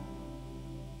 57:15.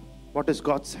 What does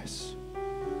God says?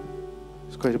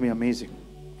 It's going to be amazing.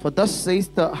 For thus says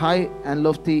the high and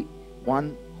lofty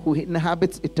one who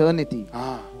inhabits eternity,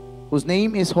 whose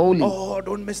name is holy. Oh,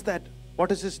 don't miss that.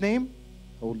 What is his name?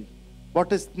 Holy.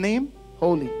 What is the name?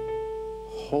 Holy.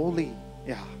 Holy.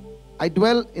 Yeah. I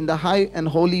dwell in the high and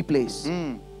holy place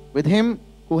with him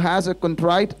who has a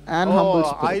contrite and humble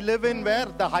spirit. I live in where?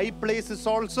 The high place is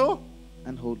also?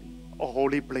 And holy. A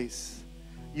holy place.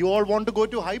 You all want to go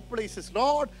to high places.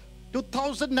 Lord,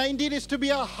 2019 is to be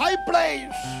a high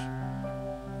place.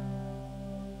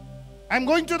 I'm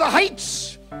going to the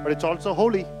heights. But it's also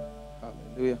holy.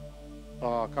 Hallelujah.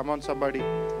 Oh, come on somebody.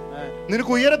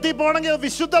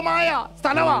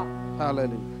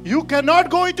 Hallelujah. You cannot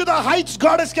go into the heights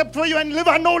God has kept for you and live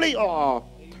unholy. Oh.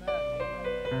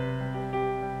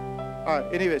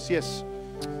 Anyways, yes.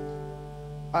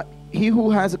 He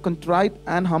who has a contrite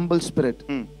and humble spirit,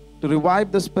 to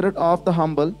revive the spirit of the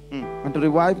humble and to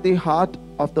revive the heart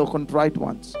of the contrite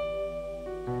ones.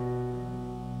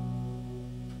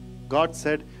 God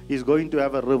said He's going to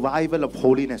have a revival of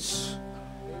holiness.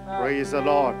 Praise the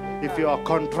Lord. If you are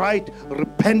contrite,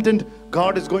 repentant,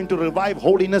 God is going to revive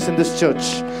holiness in this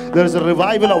church. There is a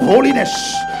revival of holiness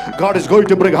God is going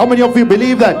to bring. How many of you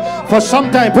believe that? For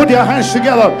some time, put your hands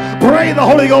together. Pray the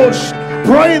Holy Ghost.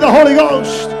 Pray the Holy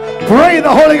Ghost. Pray the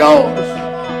Holy Ghost.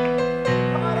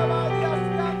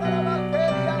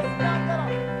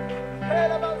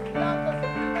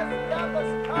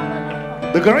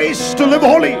 The grace to live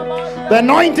holy. The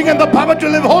anointing and the power to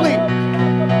live holy.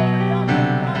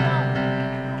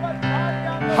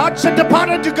 Hearts are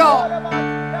departed to God.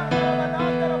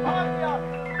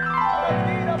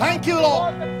 Thank you,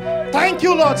 Lord. Thank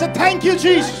you, Lord. Say thank you,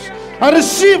 Jesus. I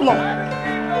receive,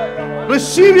 Lord.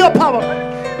 Receive your power.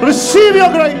 Receive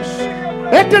your grace.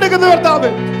 ഏറ്റെടുക്കുന്ന കർത്താവേ,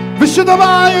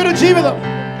 വിശുദ്ധമായ ഒരു ജീവിതം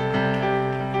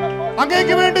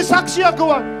അങ്ങേക്ക് വേണ്ടി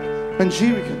സാക്ഷിയാക്കുവാൻ ഞാൻ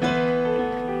ജീവിക്കുന്നു.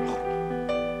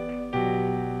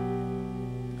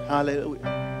 Hallelujah.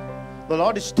 The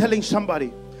Lord is telling somebody,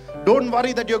 don't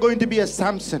worry that you're going to be a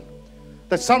Samson,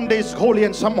 that some days holy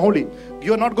and some holy.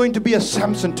 You're not going to be a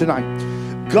Samson tonight.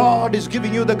 God is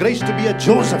giving you the grace to be a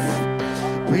Joseph.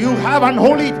 You have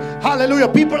unholy, hallelujah,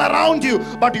 people around you,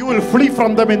 but you will flee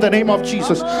from them in the name of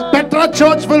Jesus. Petra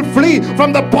church will flee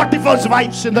from the Potiphar's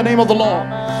wives in the name of the Lord.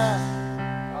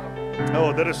 Oh,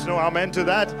 there is no amen to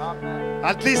that.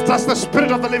 At least trust the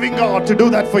Spirit of the living God to do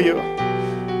that for you.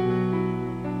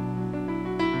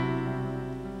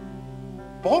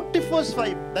 Potiphar's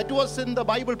wife, that was in the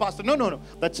Bible, Pastor. No.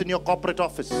 That's in your corporate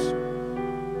office.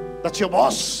 That's your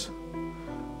boss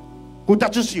who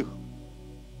touches you.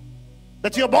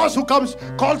 That's your boss who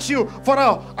calls you for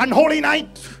an unholy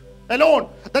night alone.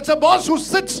 That's a boss who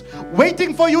sits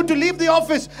waiting for you to leave the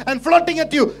office and flirting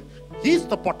at you. He's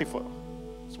the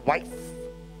Potiphar's wife.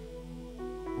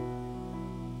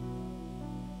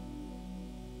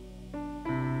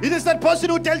 It is that person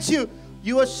who tells you,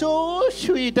 you are so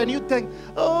sweet, and you think,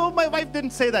 oh, my wife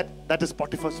didn't say that. That is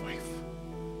Potiphar's wife.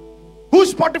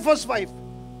 Who's Potiphar's wife?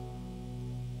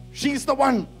 She's the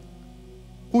one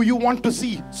who you want to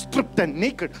see stripped and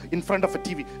naked in front of a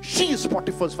TV. She is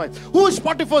Potiphar's wife. Who is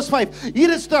Potiphar's wife? It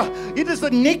is the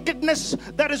nakedness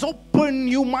that is open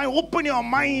your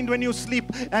mind when you sleep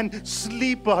and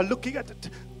sleep looking at it.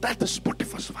 That is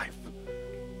Potiphar's wife.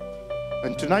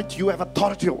 And tonight you have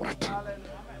authority over it.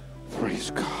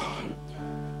 Praise God.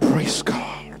 Praise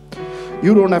God.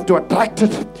 You don't have to attract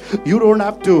it. You don't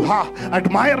have to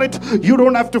admire it. You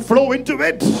don't have to flow into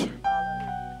it.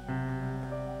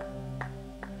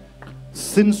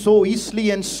 Sin so easily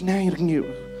ensnaring you.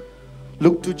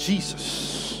 Look to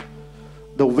Jesus.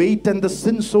 The weight and the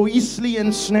sin so easily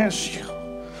ensnares you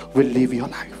will leave your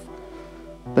life.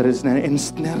 There is an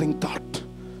ensnaring thought.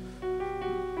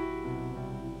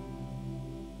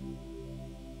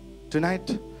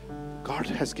 Tonight, God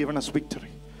has given us victory.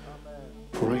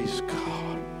 Praise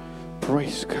God.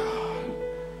 Praise God.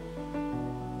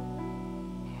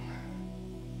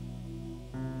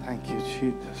 Thank you,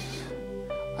 Jesus.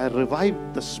 I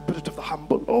revived the spirit of the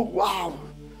humble. Oh, wow.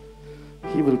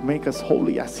 He will make us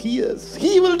holy as He is.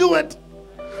 He will do it.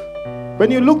 When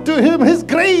you look to Him, His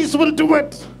grace will do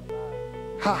it.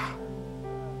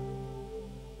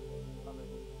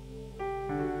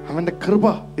 അവന്റെ കൃപ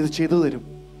ഇത് ചെയ്തു തരും.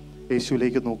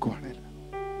 യേശുവിലേക്ക് നോക്കുവാണെങ്കിൽ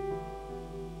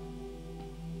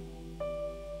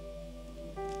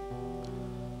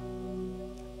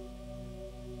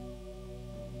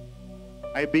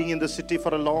I've been in the city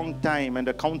for a long time and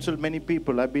I counseled many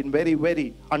people. I've been very, very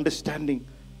understanding.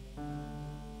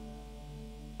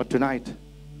 But tonight,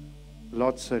 the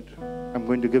Lord said, I'm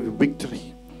going to give you victory.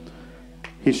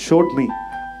 He showed me,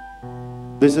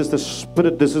 this is the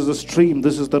Spirit, this is the stream,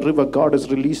 this is the river God has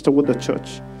released over the church.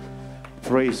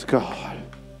 Praise God.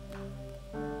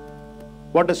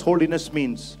 What does holiness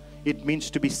means? It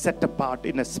means to be set apart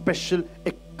in a special,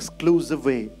 exclusive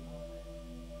way.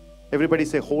 Everybody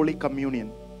say Holy Communion.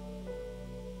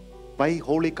 Why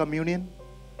Holy Communion?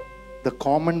 The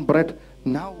common bread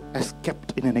now is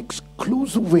kept in an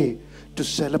exclusive way to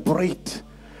celebrate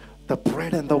the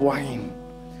bread and the wine.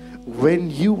 When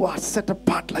you are set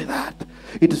apart like that,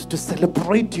 it is to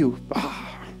celebrate you.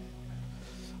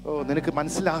 Oh, നിനക്ക്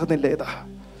മനസ്സിലാകുന്നില്ല ഇതാ.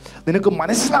 നിനക്ക്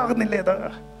മനസ്സിലാകുന്നില്ല ഇതാ.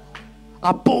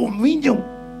 അപ്പവും വീഞ്ഞും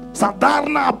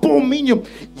സാധാരണ അപ്പവും മീഞ്ഞും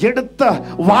എടുത്ത്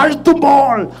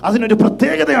വാഴ്ത്തുമ്പോൾ അതിനൊരു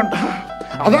പ്രത്യേകതയുണ്ട്.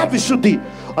 അതാ വിശുദ്ധി.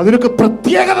 അതിനൊക്കെ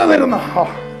പ്രത്യേകത തരുന്ന.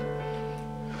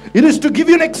 It is to give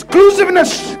you an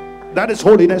exclusiveness. That is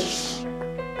holiness.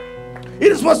 It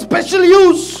is for special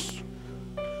use,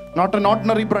 not an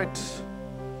ordinary bread.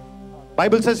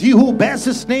 Bible says, he who bears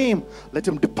His name, let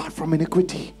him depart from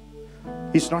iniquity.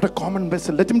 He's not a common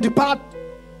vessel. Let him depart.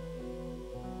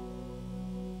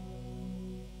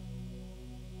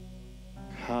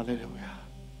 Hallelujah.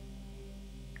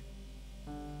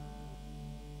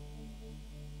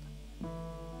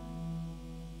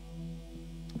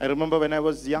 I remember when I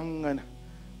was young and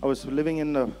I was living in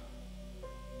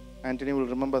Anthony will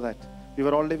remember that. We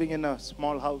were all living in a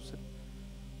small house.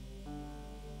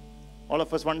 All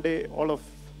of us one day, all of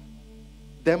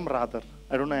them rather,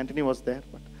 I don't know, Anthony was there,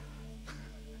 but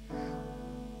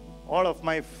all of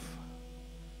my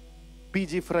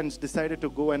PG friends decided to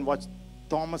go and watch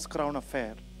Thomas Crown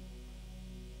Affair.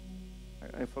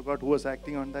 I forgot who was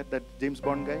acting on that James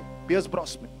Bond guy, Pierce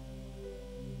Brosnan.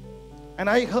 And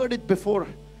I heard it before.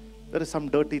 There is some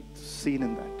dirty scene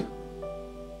in that.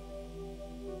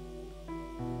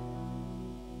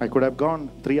 I could have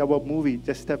gone 3-hour movie,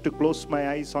 just have to close my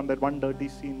eyes on that one dirty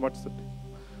scene. What's it?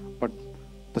 But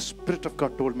the Spirit of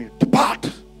God told me, depart.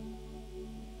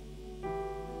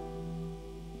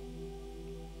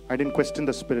 I didn't question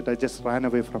the Spirit. I just ran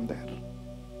away from there.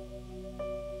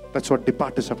 That's what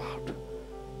depart is about.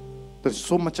 There is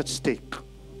so much at stake.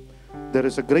 There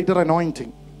is a greater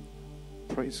anointing.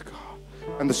 Praise God.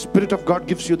 And the Spirit of God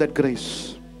gives you that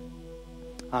grace.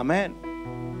 Amen.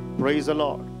 Praise the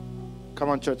Lord. Come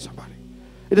on, church, somebody.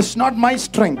 It is not my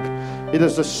strength. It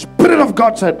is the Spirit of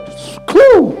God said,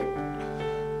 clue.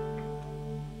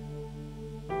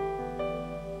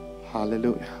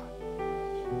 Hallelujah.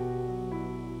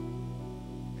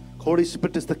 Holy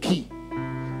Spirit is the key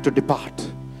to depart.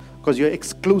 Because you're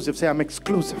exclusive. Say, I'm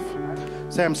exclusive.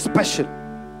 Say, I'm special.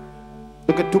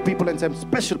 Look at two people and say, I'm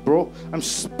special, bro. I'm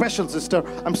special, sister.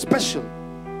 I'm special.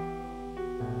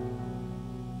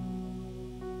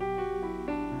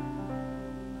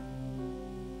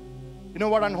 You know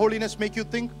what unholiness make you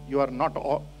think? You are not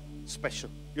special.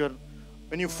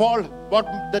 When you fall, what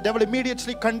the devil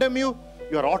immediately condemn you?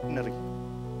 You are ordinary.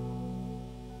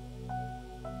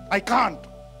 I can't.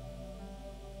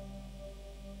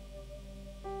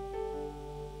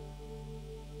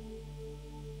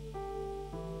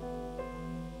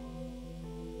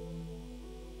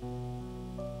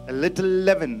 A little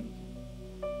leaven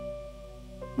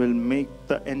will make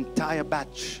the entire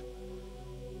batch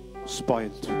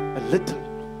spoiled. A little.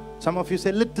 Some of you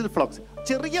say little flocks.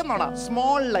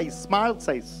 Small lice, small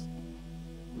size.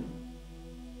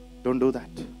 Don't do that.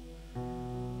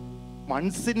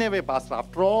 Once in a way, Pastor.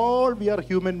 After all, we are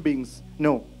human beings.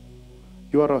 No.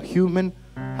 You are a human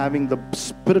having the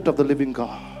Spirit of the living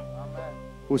God.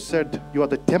 Who said, you are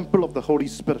the temple of the Holy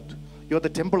Spirit. You are the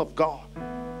temple of God.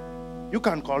 You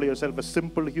can't call yourself a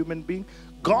simple human being.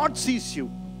 God sees you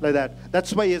like that.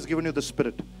 That's why He has given you the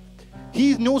Spirit. He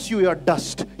knows you are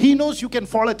dust. He knows you can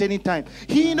fall at any time.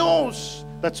 He knows.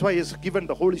 That's why He has given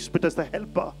the Holy Spirit as the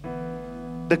helper.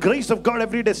 The grace of God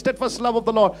every day, steadfast love of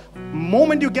the Lord.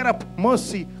 Moment you get up,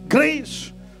 mercy,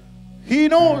 grace. He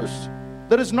knows.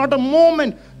 There is not a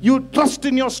moment you trust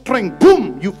in your strength. Boom,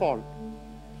 you fall.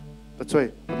 That's why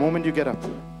the moment you get up,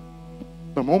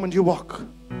 the moment you walk,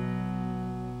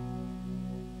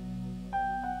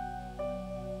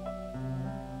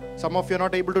 some of you are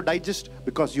not able to digest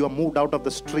because you are moved out of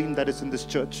the stream that is in this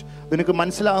church. നിനക്ക്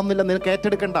മനസ്സിലാവുന്നില്ല, നിനക്ക്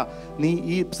ഏറ്റെടുക്കണ്ട. നീ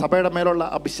ഈ സഭയുടെ മേലുള്ള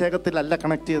അഭിഷേകത്തിലല്ല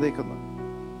connect ചെയ്തേക്കുന്നത്.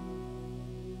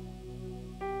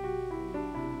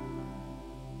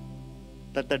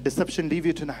 Let that deception leave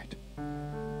you tonight.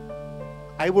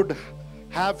 I would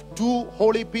have 2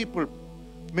 holy people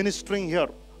ministering here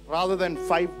rather than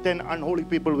 5-10 unholy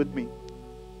people with me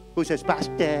who says,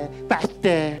 Pastor,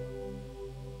 Pastor.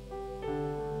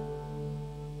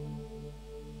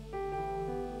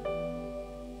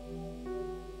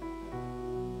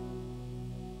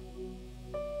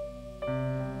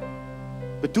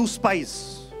 The 2 spies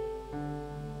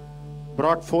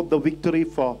brought forth the victory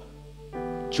for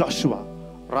Joshua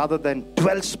rather than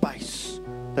 12 spies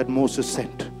that Moses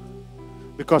sent.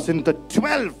 Because in the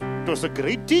 12, it was a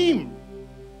great team.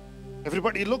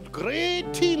 Everybody looked great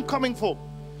team coming forth.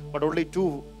 But only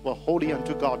 2 were holy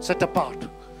unto God, set apart.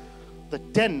 The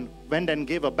 10 went and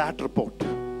gave a bad report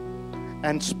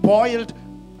and spoiled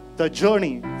the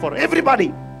journey for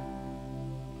everybody.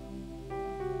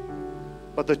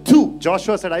 But the 2,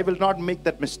 Joshua said, I will not make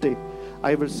that mistake.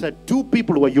 I will set 2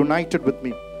 people who are united with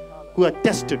me, who are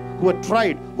tested, who are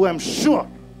tried, who I'm sure.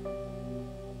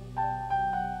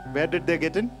 Where did they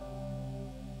get in?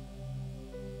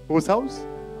 Whose house?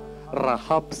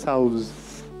 Rahab's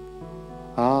house.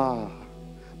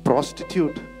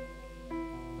 Prostitute.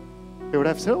 They would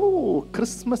have said, oh,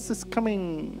 Christmas is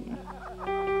coming.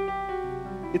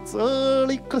 It's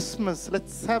early Christmas.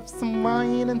 Let's have some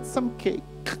wine and some cake.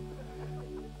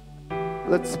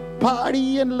 Let's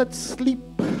party and let's sleep.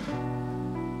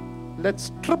 Let's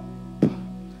trip.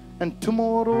 And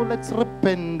tomorrow let's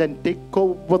repent and take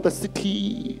over the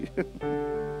city.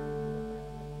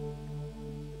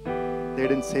 They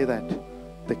didn't say that.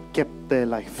 They kept their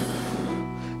life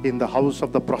in the house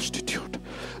of the prostitute,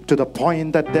 to the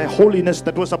point that their holiness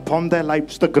that was upon their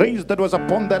lives, the grace that was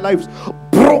upon their lives,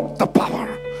 broke the power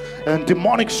and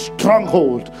demonic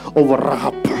stronghold over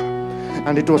Rahab.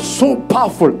 And it was so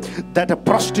powerful that a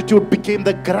prostitute became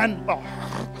the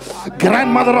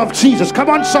grandmother of Jesus. Come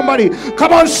on, somebody.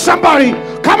 Come on, somebody.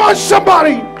 Come on,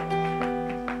 somebody.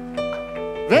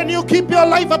 When you keep your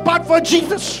life apart for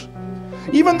Jesus,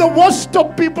 even the worst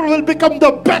of people will become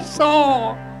the best.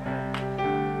 Oh.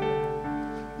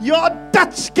 Your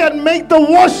touch can make the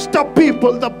worst of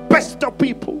people the best of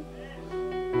people.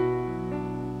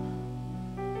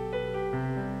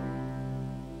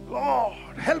 Lord,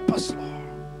 help us, Lord.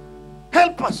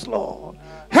 Help us, Lord.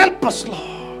 Help us,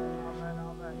 Lord.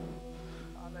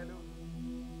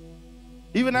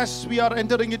 Even as we are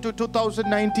entering into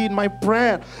 2019, my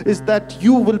prayer is that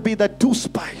you will be the 2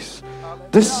 spies,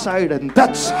 this side and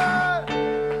that side.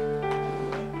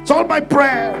 It's all my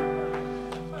prayer.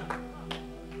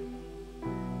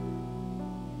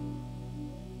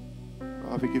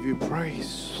 God, we give you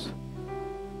praise.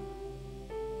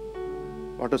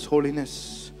 What is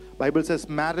holiness? Bible says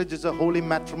marriage is a holy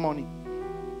matrimony,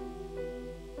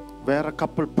 where a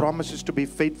couple promises to be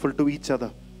faithful to each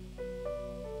other,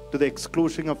 to the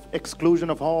exclusion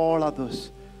of all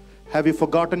others. Have you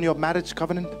forgotten your marriage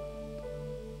covenant?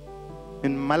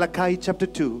 In Malachi chapter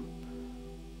 2,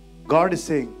 God is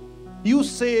saying, you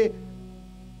say,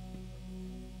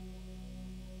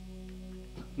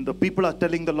 the people are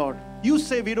telling the Lord, you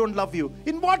say we don't love you.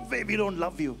 In what way we don't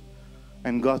love you?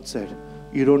 And God said,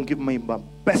 you don't give me my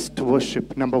best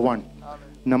worship, number 1. Amen.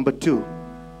 Number 2,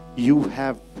 you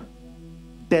have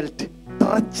dealt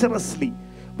treacherously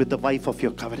with the wife of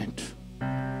your covenant.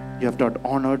 You have not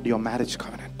honored your marriage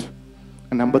covenant.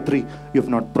 And number 3, you have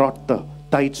not brought the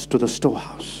tithes to the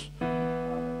storehouse.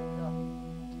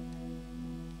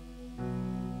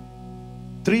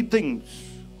 3 things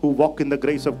who walk in the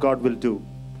grace of God will do.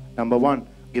 Number 1,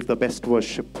 give the best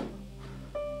worship.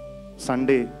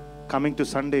 Coming to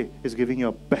Sunday is giving you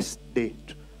a best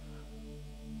date.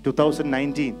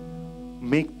 2019,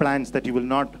 make plans that you will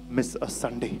not miss a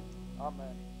Sunday.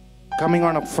 Amen. Coming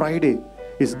on a Friday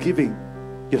is giving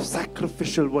your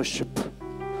sacrificial worship.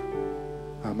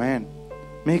 Amen.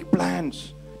 Make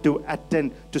plans to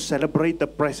attend, to celebrate the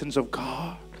presence of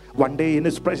God. One day in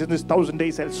His presence is 1,000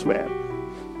 days elsewhere.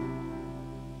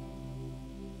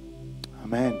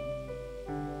 Amen.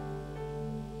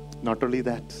 Not only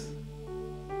that,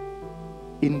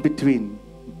 in between,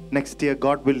 next year,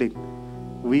 God willing,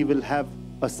 we will have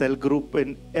a cell group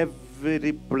in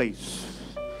every place.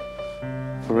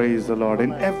 Praise the Lord.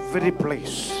 In every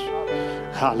place.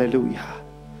 Hallelujah.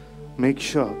 Make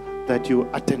sure that you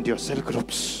attend your cell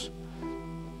groups.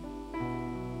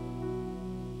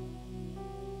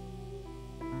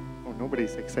 Oh,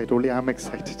 nobody's excited. Only I'm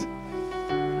excited.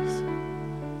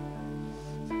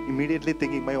 Immediately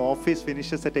thinking my office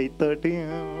finishes at 8:30.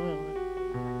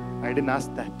 I didn't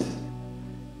ask that.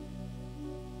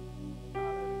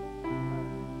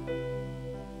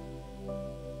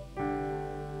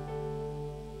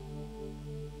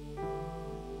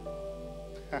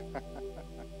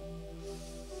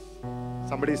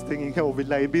 Somebody's thinking, oh,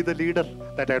 will I be the leader?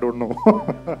 That I don't know.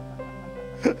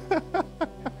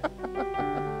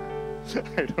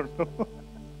 I don't know.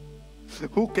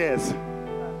 Who cares?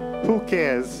 Who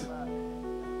cares?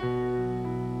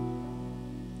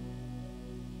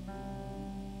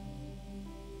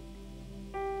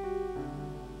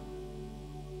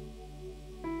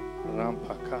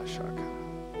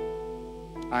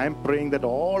 I am praying that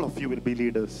all of you will be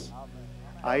leaders.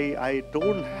 I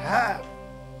don't have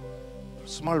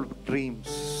small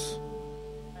dreams.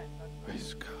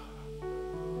 Praise God.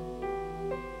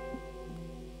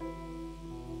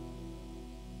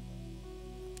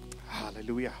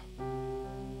 Hallelujah.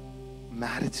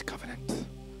 Marriage covenant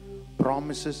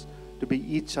promises to be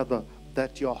each other,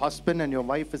 that your husband and your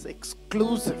wife is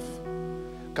exclusive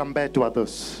compared to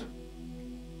others.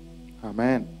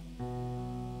 Amen.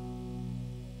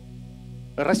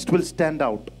 The rest will stand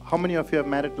out. How many of you are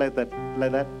married like that?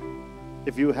 Like that?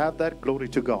 If you have that, glory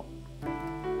to God.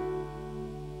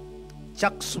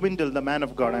 Chuck Swindoll, the man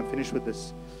of God. I'm finished with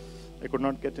this. I could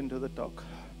not get into the talk.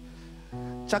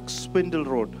 Chuck Swindoll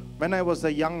wrote, when I was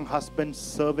a young husband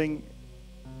serving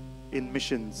in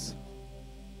missions,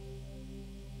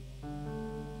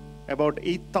 about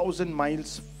 8,000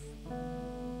 miles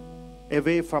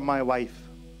away from my wife,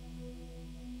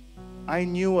 I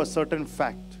knew a certain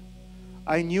fact.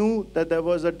 I knew that there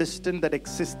was a distance that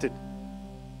existed.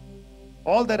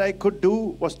 All that I could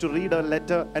do was to read a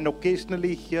letter and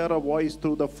occasionally hear a voice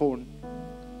through the phone.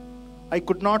 I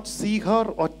could not see her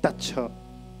or touch her.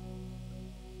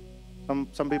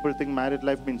 Some people think married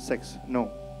life means sex. No.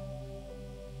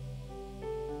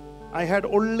 I had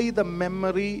only the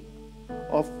memory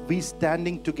of we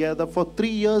standing together for 3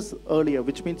 years earlier,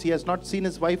 which means he has not seen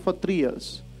his wife for 3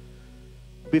 years.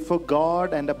 Before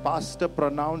God and a pastor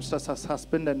pronounced us as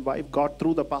husband and wife, God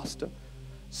through the pastor,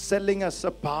 selling us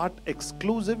apart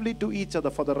exclusively to each other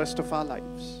for the rest of our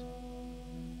lives.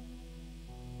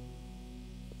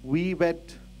 We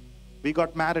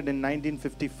got married in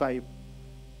 1955.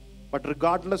 But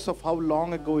regardless of how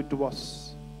long ago it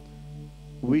was,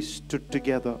 we stood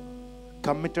together,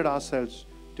 committed ourselves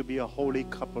to be a holy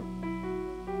couple.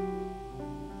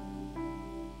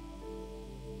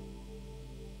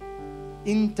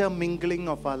 Intermingling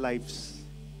of our lives.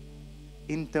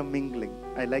 Intermingling.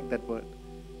 I like that word,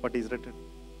 what is written.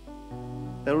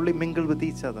 They only mingle with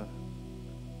each other.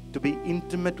 To be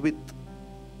intimate with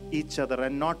each other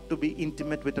and not to be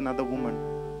intimate with another woman,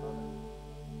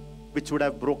 which would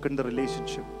have broken the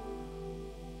relationship.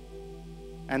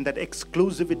 And that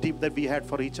exclusivity that we had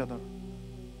for each other.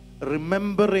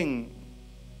 Remembering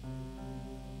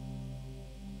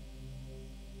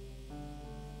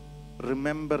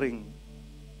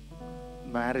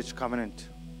marriage covenant.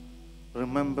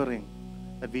 Remembering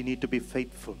that we need to be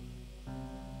faithful.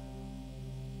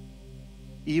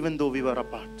 Even though we were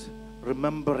apart.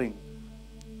 Remembering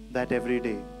that every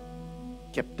day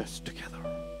kept us together.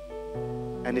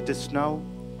 And it is now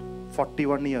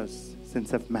 41 years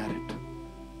since I've married.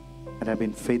 And I've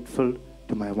been faithful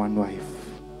to my one wife.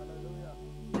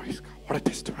 Praise God. What a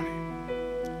testimony.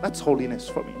 That's holiness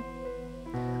for me.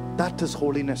 That is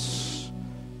holiness.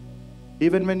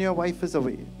 Even when your wife is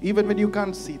away. Even when you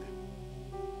can't see them.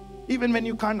 Even when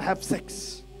you can't have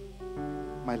sex.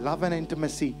 My love and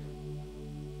intimacy.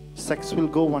 Sex will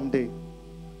go one day.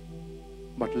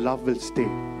 But love will stay.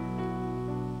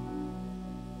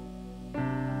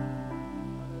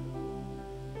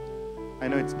 I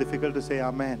know it's difficult to say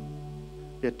amen.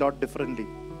 We are taught differently.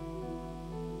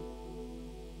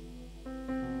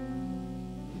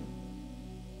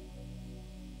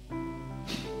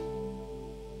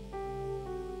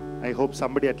 I hope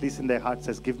somebody at least in their heart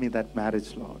says, give me that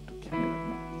marriage, Lord. Give me that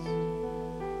marriage.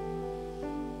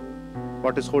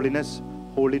 What is holiness?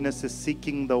 Holiness is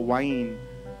seeking the vine,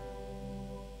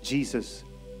 Jesus,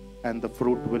 and the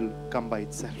fruit will come by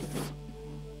itself.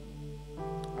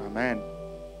 Amen.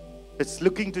 It's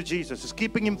looking to Jesus. It's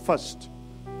keeping him first.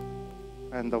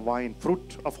 And the vine,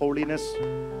 fruit of holiness,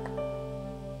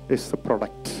 is the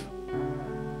product.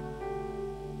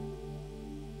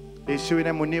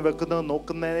 യേശുവിനെ മുന്നിൽ വെക്കുന്നത്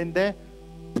നോക്കുന്നതിൻ്റെ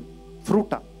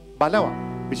ഫ്രൂട്ടാ, ഫലവാ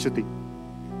വിശുദ്ധി.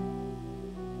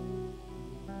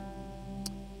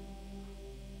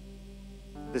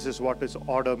 This is what is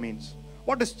order means.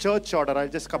 What is church order?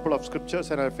 I'll just couple of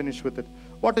scriptures and I'll finish with it.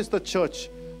 What is the church?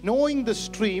 Knowing the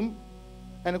stream,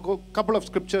 and a couple of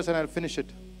scriptures and I'll finish it.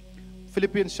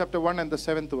 Philippians chapter 1 and the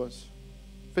 7th verse.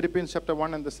 Philippians chapter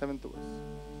 1 and the 7th verse.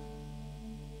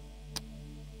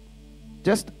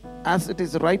 Just as it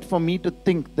is right for me to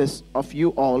think this of you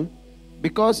all,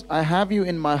 because I have you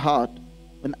in my heart,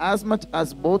 when as much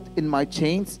as both in my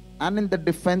chains and in the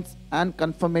defense and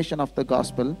confirmation of the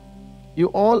gospel, you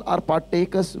all are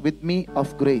partakers with me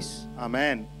of grace.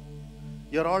 Amen.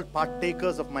 You're all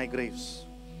partakers of my grace.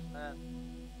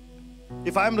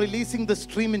 If I'm releasing the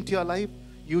stream into your life,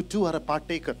 you too are a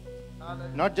partaker.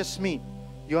 Amen. Not just me.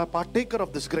 You are a partaker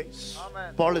of this grace.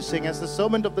 Amen. Paul is saying, as the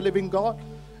servant of the living God,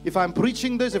 if I'm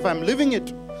preaching this, if I'm living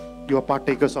it, you are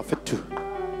partakers of it too.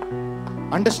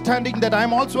 Understanding that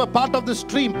I'm also a part of the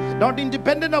stream, not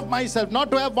independent of myself,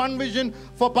 not to have one vision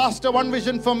for pastor, one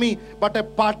vision for me, but a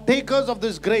partakers of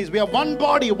this grace. We are one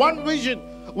body, one vision,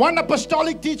 one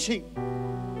apostolic teaching.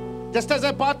 Just as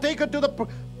a partaker to the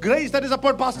grace that is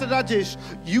upon Pastor Rajesh,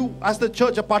 you as the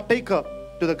church a partaker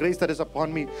to the grace that is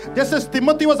upon me. Just as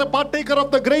Timothy was a partaker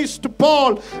of the grace to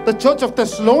Paul, the church of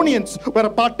Thessalonians were a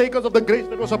partakers of the grace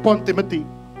that was upon Timothy.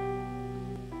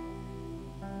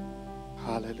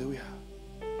 Hallelujah.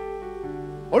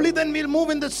 Only then we'll move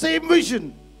in the same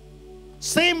vision,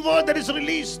 same word that is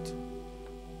released.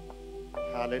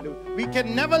 Hallelujah. We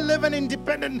can never live an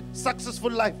independent,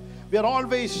 successful life. We are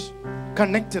always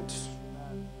connected.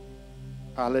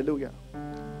 Hallelujah.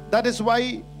 That is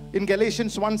why in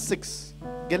Galatians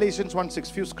 1:6,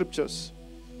 few scriptures.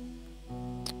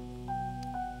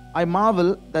 I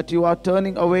marvel that you are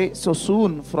turning away so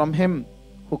soon from him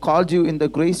who called you in the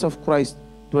grace of Christ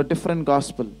to a different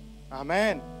gospel.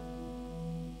 Amen.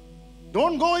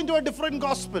 Don't go into a different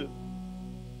gospel.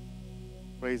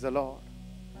 Praise the Lord.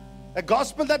 A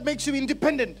gospel that makes you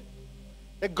independent.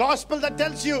 A gospel that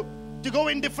tells you to go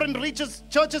in different reaches,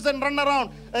 churches and run around.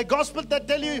 A gospel that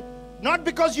tells you not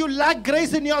because you lack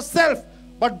grace in yourself,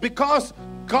 but because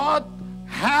God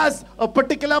has a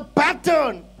particular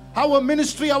pattern how a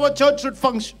ministry, our church should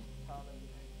function.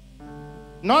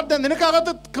 Not that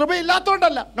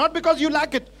not because you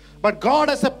lack it, but God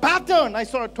has a pattern. I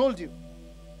told you.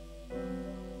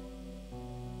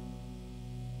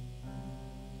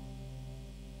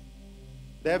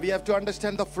 There we have to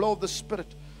understand the flow of the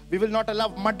Spirit. We will not allow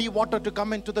muddy water to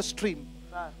come into the stream.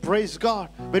 Praise God.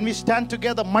 When we stand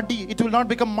together, muddy, it will not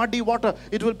become muddy water.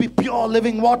 It will be pure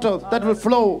living water that will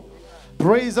flow.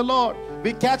 Praise the Lord.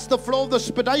 We catch the flow of the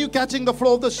Spirit. Are you catching the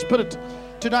flow of the Spirit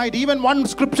tonight? Even one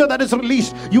scripture that is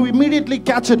released, you immediately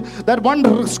catch it. That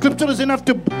one scripture is enough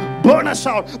to burn us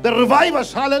out, that revive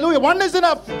us. Hallelujah. One is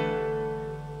enough.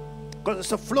 Because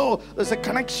there's a flow, there's a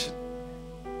connection.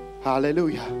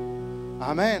 Hallelujah.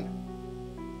 Amen.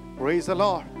 Praise the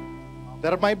Lord.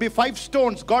 There might be 5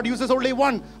 stones. God uses only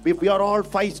one. We are all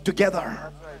 5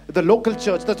 together. The local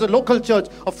church. That's a local church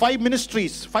of 5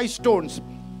 ministries. 5 stones.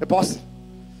 Apostle.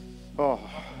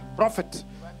 Prophet.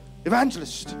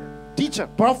 Evangelist. Teacher.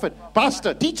 Prophet.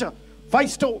 Pastor. Teacher. 5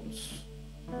 stones.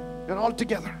 We're all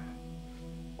together.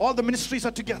 All the ministries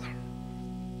are together.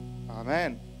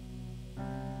 Amen.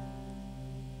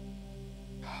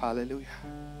 Hallelujah.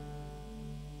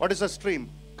 What is a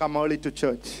stream? Come early to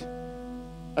church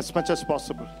as much as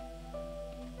possible.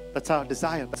 That's our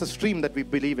desire. That's a stream that we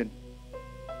believe in.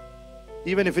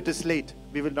 Even if it is late,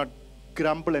 we will not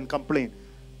grumble and complain.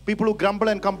 People who grumble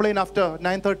and complain after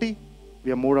 9:30,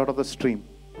 we are moved out of the stream.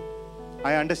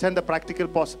 I understand the practical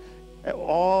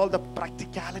all the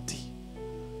practicality.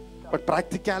 But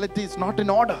practicality is not in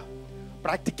order.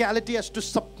 Practicality has to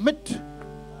submit.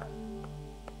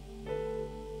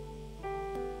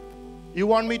 You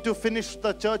want me to finish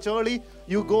the church early,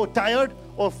 you go tired,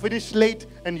 or finish late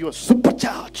and you are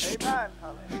supercharged.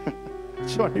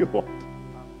 Which one you want?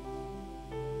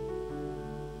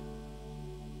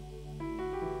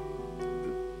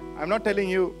 I'm not telling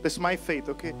you this is my faith,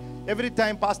 okay? Every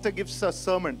time pastor gives a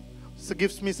sermon,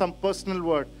 gives me some personal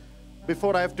word,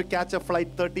 before I have to catch a flight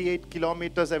 38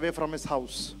 kilometers away from his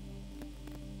house,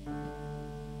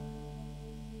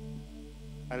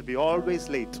 I'll be always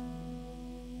late.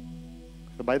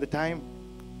 So by the time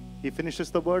he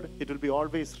finishes the word, it will be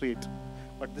always late.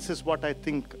 But this is what I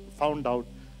think found out.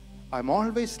 I'm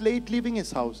always late leaving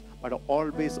his house, but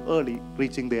always early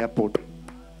reaching the airport.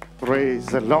 Praise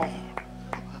the Lord.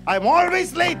 I'm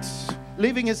always late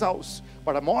leaving his house,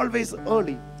 but I'm always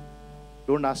early.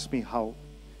 Don't ask me how.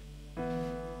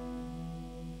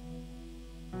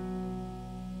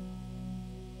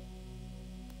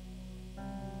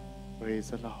 Praise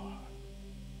the Lord.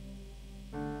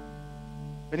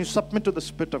 When you submit to the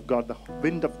Spirit of God, the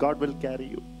wind of God will carry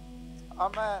you.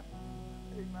 Amen.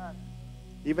 Amen.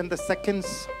 Even the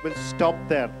seconds will stop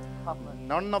there. Amen.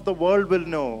 None of the world will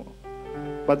know.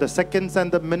 But the seconds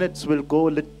and the minutes will go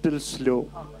a little slow.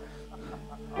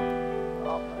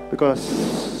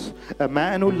 Because a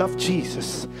man who loves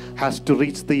Jesus has to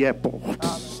reach the airport.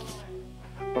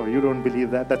 Oh, you don't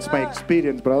believe that? That's my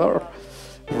experience, brother.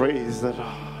 Praise the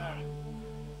Lord.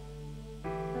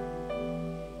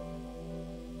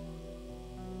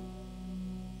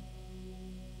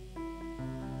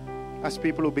 As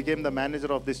people who became the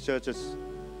manager of these churches,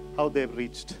 how they've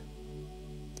reached.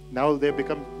 Now they've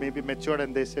become maybe matured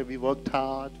and they say, we worked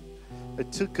hard, we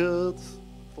took earth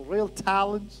for real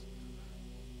talents.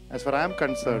 As far as I'm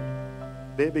concerned,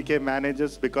 they became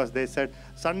managers because they said,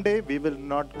 Sunday we will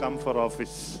not come for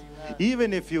office.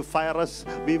 Even if you fire us,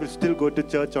 we will still go to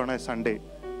church on a Sunday.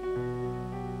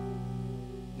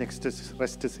 Rest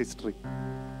is history.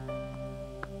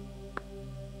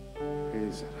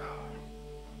 Praise the Lord.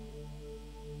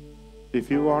 If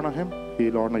you honor him,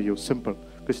 he'll honor you. Simple.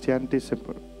 Christianity is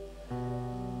simple.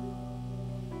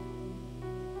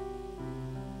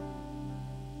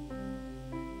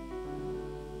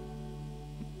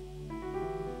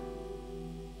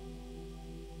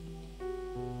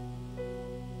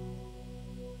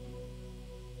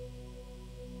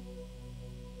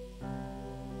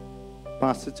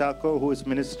 Pastor Chaco, who is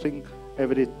ministering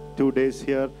every 2 days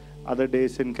here, other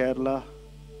days in Kerala,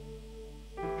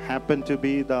 happened to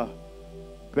be the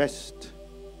best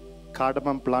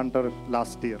cardamom planter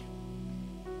last year.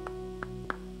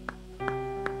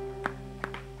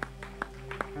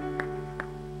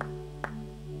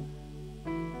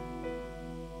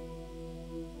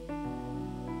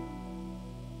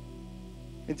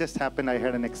 It just happened I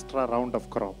had an extra round of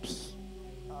crops.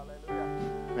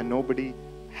 Hallelujah. When nobody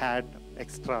had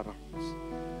extra rounds.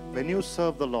 When you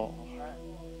serve the Lord,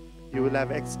 you will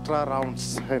have extra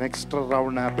rounds, an extra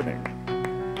round happening.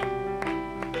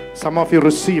 Some of you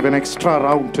receive an extra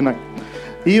round tonight.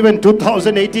 Even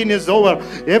 2018 is over.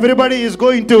 Everybody is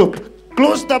going to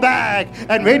close the bag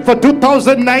and wait for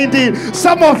 2019.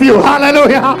 Some of you,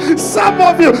 hallelujah, some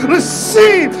of you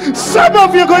receive. Some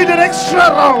of you going to an extra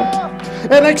round.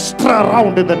 An extra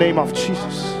round in the name of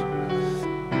Jesus.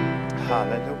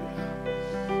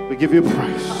 Hallelujah. We give you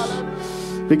praise.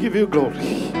 We give you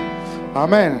glory.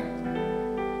 Amen.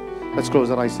 Let's close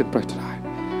our eyes in prayer tonight.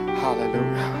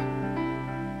 Hallelujah.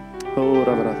 Oh,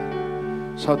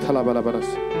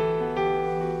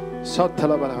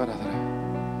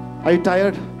 are you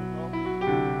tired?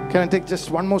 Can I take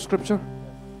just one more scripture?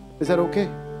 Is that okay?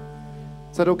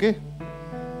 Is that okay?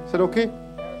 Is that okay?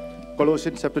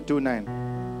 Colossians chapter 2:9.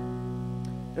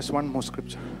 Just one more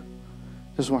scripture.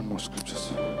 Just one more scripture.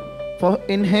 For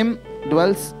in him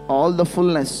dwells all the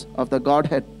fullness of the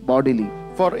Godhead bodily.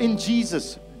 For in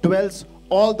Jesus dwells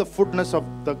all the fullness of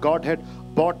the Godhead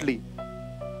bodily.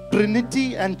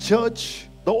 Trinity and church,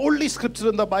 the only scripture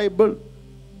in the Bible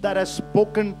that has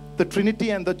spoken the Trinity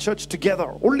and the church together.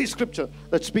 Only scripture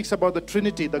that speaks about the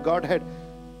Trinity, the Godhead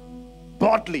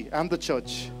bodily, and the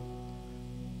church.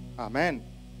 Amen.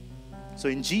 So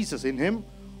in Jesus, in him,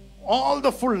 all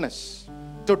the fullness,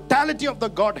 totality of the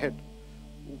Godhead.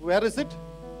 Where is it?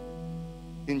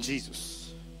 In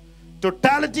Jesus.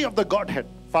 Totality of the Godhead,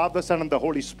 Father, Son, and the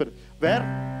Holy Spirit. Where?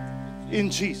 In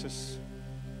Jesus.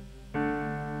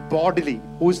 Bodily.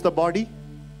 Who is the body?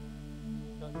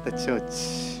 The church.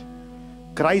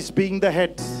 Christ being the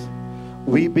head,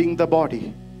 we being the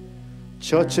body.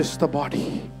 Church is the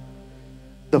body.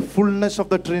 The fullness of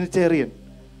the Trinitarian.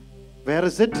 Where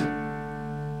is it?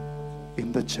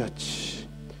 In the church.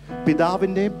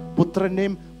 പിതാവിൻ്റെയും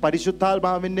പുത്രൻ്റെയും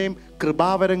പരിശുദ്ധാത്മാവിൻ്റെയും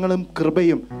കൃപാവരങ്ങളും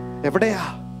കൃപയും എവിടെയാ?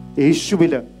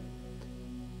 യേശുവില്.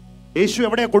 യേശു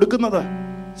എവിടെയാ കൊടുക്കുന്നത്?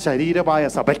 ശരീരമായ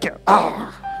സഭയ്ക്ക്.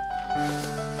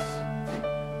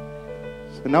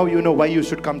 So now you know why you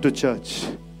should come to church.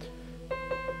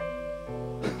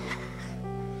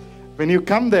 When you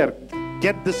come there,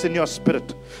 get this in your spirit.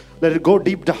 Let it go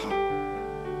deep down.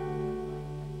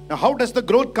 Now how does the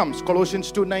growth come? Colossians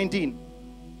 2:19.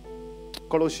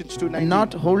 Colossians 2:19.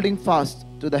 Not holding fast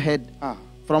to the head,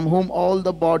 from whom all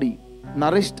the body,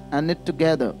 nourished and knit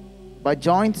together by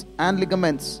joints and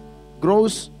ligaments,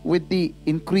 grows with the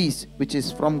increase which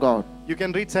is from God. You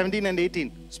can read 17 and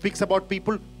 18. Speaks about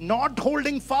people not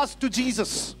holding fast to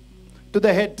Jesus, to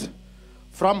the head,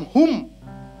 from whom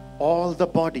all the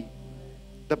body,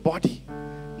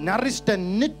 nourished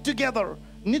and knit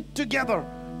together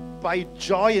by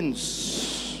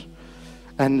joints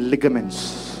and ligaments.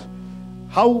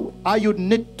 How are you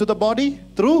knit to the body?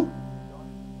 Through?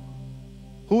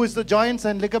 Who is the joints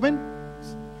and ligament?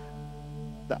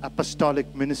 The apostolic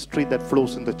ministry that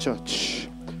flows in the church.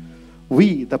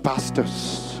 We, the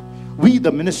pastors, we,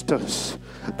 the ministers,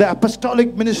 the apostolic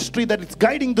ministry that is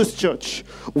guiding this church,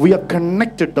 we are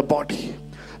connected the body.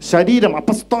 ശരീരം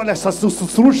അപ്പസ്തോല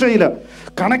ശുശ്രൂഷയിൽ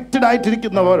connected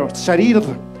ആയിട്ടിരിക്കുന്നവരോ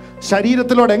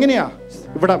ശരീരത്തിലൂടെ എങ്ങനെയാ?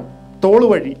 ഇവിടെ തോള്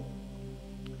വഴി,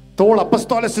 തോൾ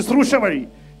അപ്പസ്തോല ശുശ്രൂഷ വഴി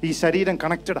ഈ ശരീരം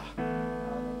കണക്റ്റഡാ.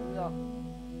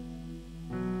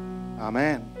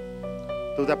 Amen.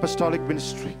 Through the apostolic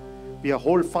ministry, we are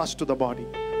hold fast to the body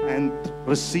and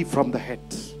receive from the head.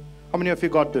 How many of you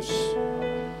got this?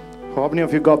 How many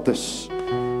of you got this?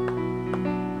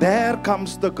 There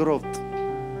comes the growth.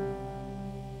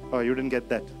 Oh, you didn't get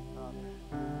that.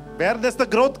 Where does the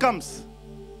growth comes?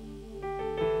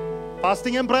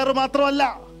 Fasting and prayer മാത്രമല്ല.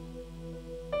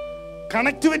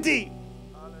 Connectivity.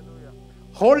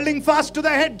 Holding fast to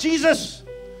the head, Jesus.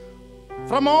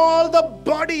 From all the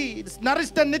body, it's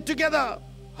nourished and knit together.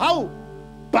 How?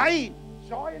 By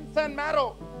joints and marrow.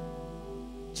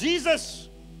 Jesus,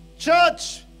 church,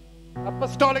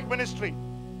 apostolic ministry.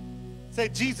 Say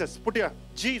Jesus. Put here,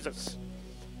 Jesus,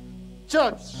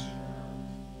 church,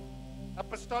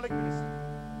 apostolic ministry.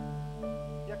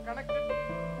 You're connected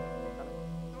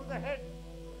through the head.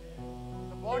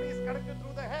 The body is connected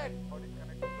through the head.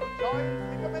 Through joints,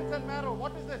 ligaments and marrow.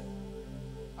 What is this?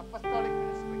 Apostolic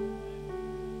ministry.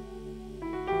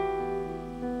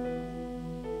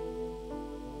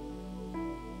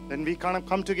 Then we kind of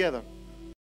come together.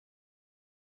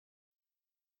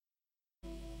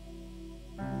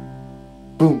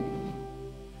 Boom.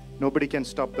 Nobody can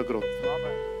stop the growth.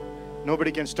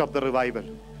 Nobody can stop the revival.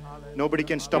 Nobody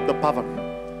can stop the power.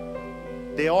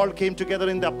 They all came together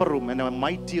in the upper room, and a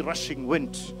mighty rushing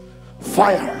wind,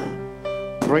 fire,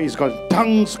 praise God,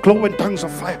 tongues, cloven tongues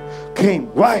of fire came.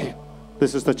 Why?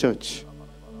 This is the church.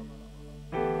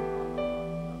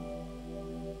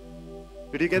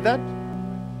 Did you get that?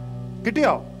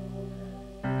 Kittiyo?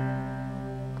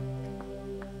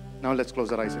 Now let's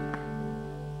close our eyes.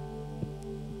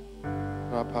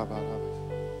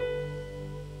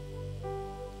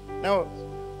 Now,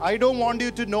 I don't want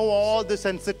you to know all this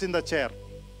and sit in the chair.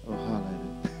 Oh,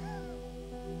 hallelujah.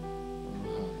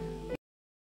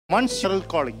 One general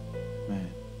calling. Amen.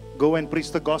 Go and preach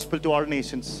the gospel to all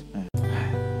nations. Amen.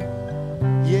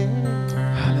 Yeah.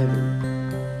 Hallelujah.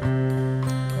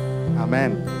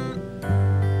 Amen.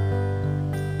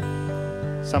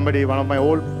 Somebody, one of my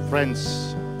old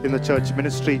friends in the church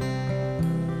ministry,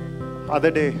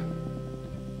 other day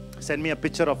sent me a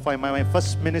picture of my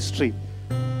first ministry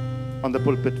on the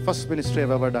pulpit. First ministry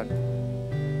I've ever done.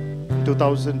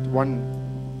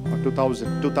 2001 or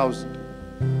 2000.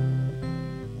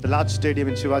 The large stadium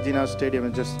in Shivajinagar Stadium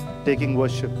and just taking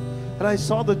worship. And I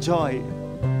saw the joy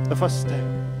the first time.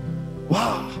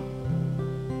 Wow.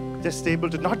 Just able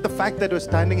to, not the fact that I was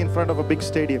standing in front of a big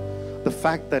stadium, the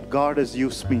fact that God has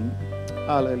used me.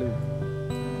 Hallelujah.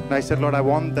 And I said, Lord, I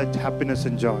want that happiness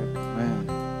and joy. Amen.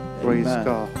 Praise Amen.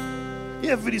 God.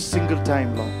 Every single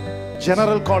time, Lord.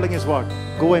 General calling is what?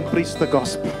 Go and preach the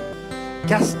gospel.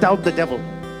 Cast out the devil.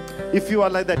 If you are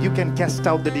like that, you can cast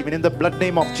out the demon. In the blood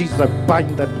name of Jesus, I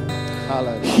bind that.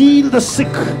 Hallelujah. Heal the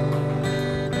sick.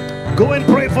 Go and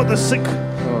pray for the sick.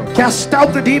 Oh. Cast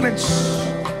out the demons.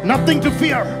 Nothing to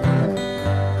fear.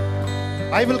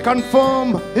 I will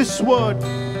confirm His word.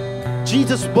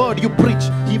 Jesus' word you preach,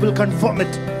 He will confirm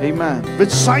it. Amen.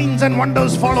 With signs and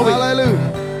wonders following. Hallelujah.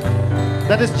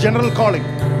 That is general calling.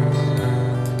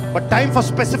 But time for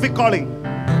specific calling.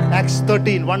 Acts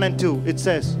 13, 1 and 2. It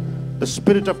says, the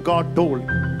Spirit of God told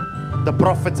the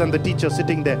prophets and the teachers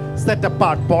sitting there, set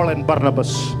apart Paul and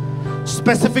Barnabas.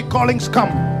 Specific callings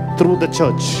come through the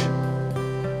church.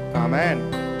 Amen.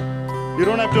 You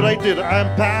don't have to write it. I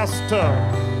am pastor.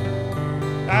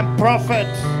 I am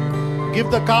prophet. Give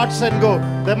the cards and go.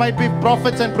 There might be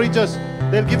prophets and preachers.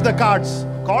 They'll give the cards.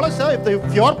 Call us, sir.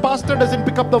 If your pastor doesn't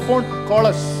pick up the phone, call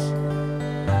us.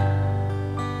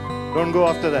 Don't go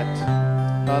after that.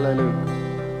 Hallelujah.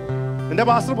 എൻ്റെ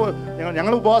pastor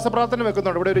ഞങ്ങൾ ഉപവാസ പ്രാർത്ഥന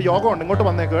വെക്കുന്നുണ്ട്. ഇവിടെ ഒരു യോഗം ഉണ്ട്, ഇങ്ങോട്ട്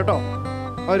വന്നേക്ക് കേട്ടോ.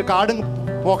 ഒരു കാർഡ്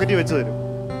പോക്കറ്റിൽ വെച്ച് തരും.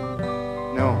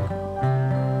 നോ,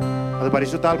 അത്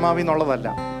പരിശുദ്ധാത്മാവിൽ നിന്നുള്ളതല്ല.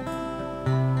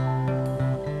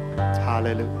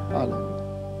 Hallelujah.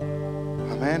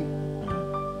 Amen.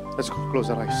 Let's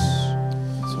close our eyes.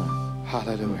 That's right.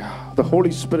 Hallelujah. The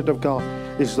Holy Spirit of God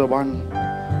is the one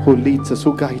who leads us,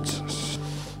 who guides us.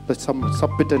 Let's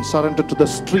submit and surrender to the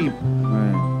stream.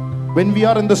 Amen. When we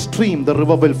are in the stream, the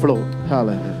river will flow.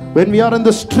 Hallelujah. When we are in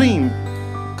the stream,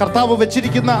 കർത്താവ്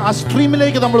വെച്ചിരിക്കുന്ന ആ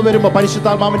സ്ട്രീമിലേക്ക് നമ്മൾ വരുമ്പോൾ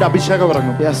പരിശുദ്ധാത്മാവിന്റെ അഭിഷേകം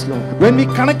ഇറങ്ങും. Yes, Lord. When we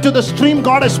connect to the stream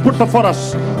God has put for us,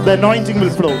 the anointing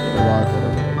will flow.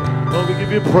 Oh, we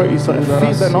give you praise. I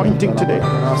feel the anointing today.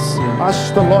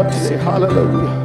 Ask the Lord today. Hallelujah.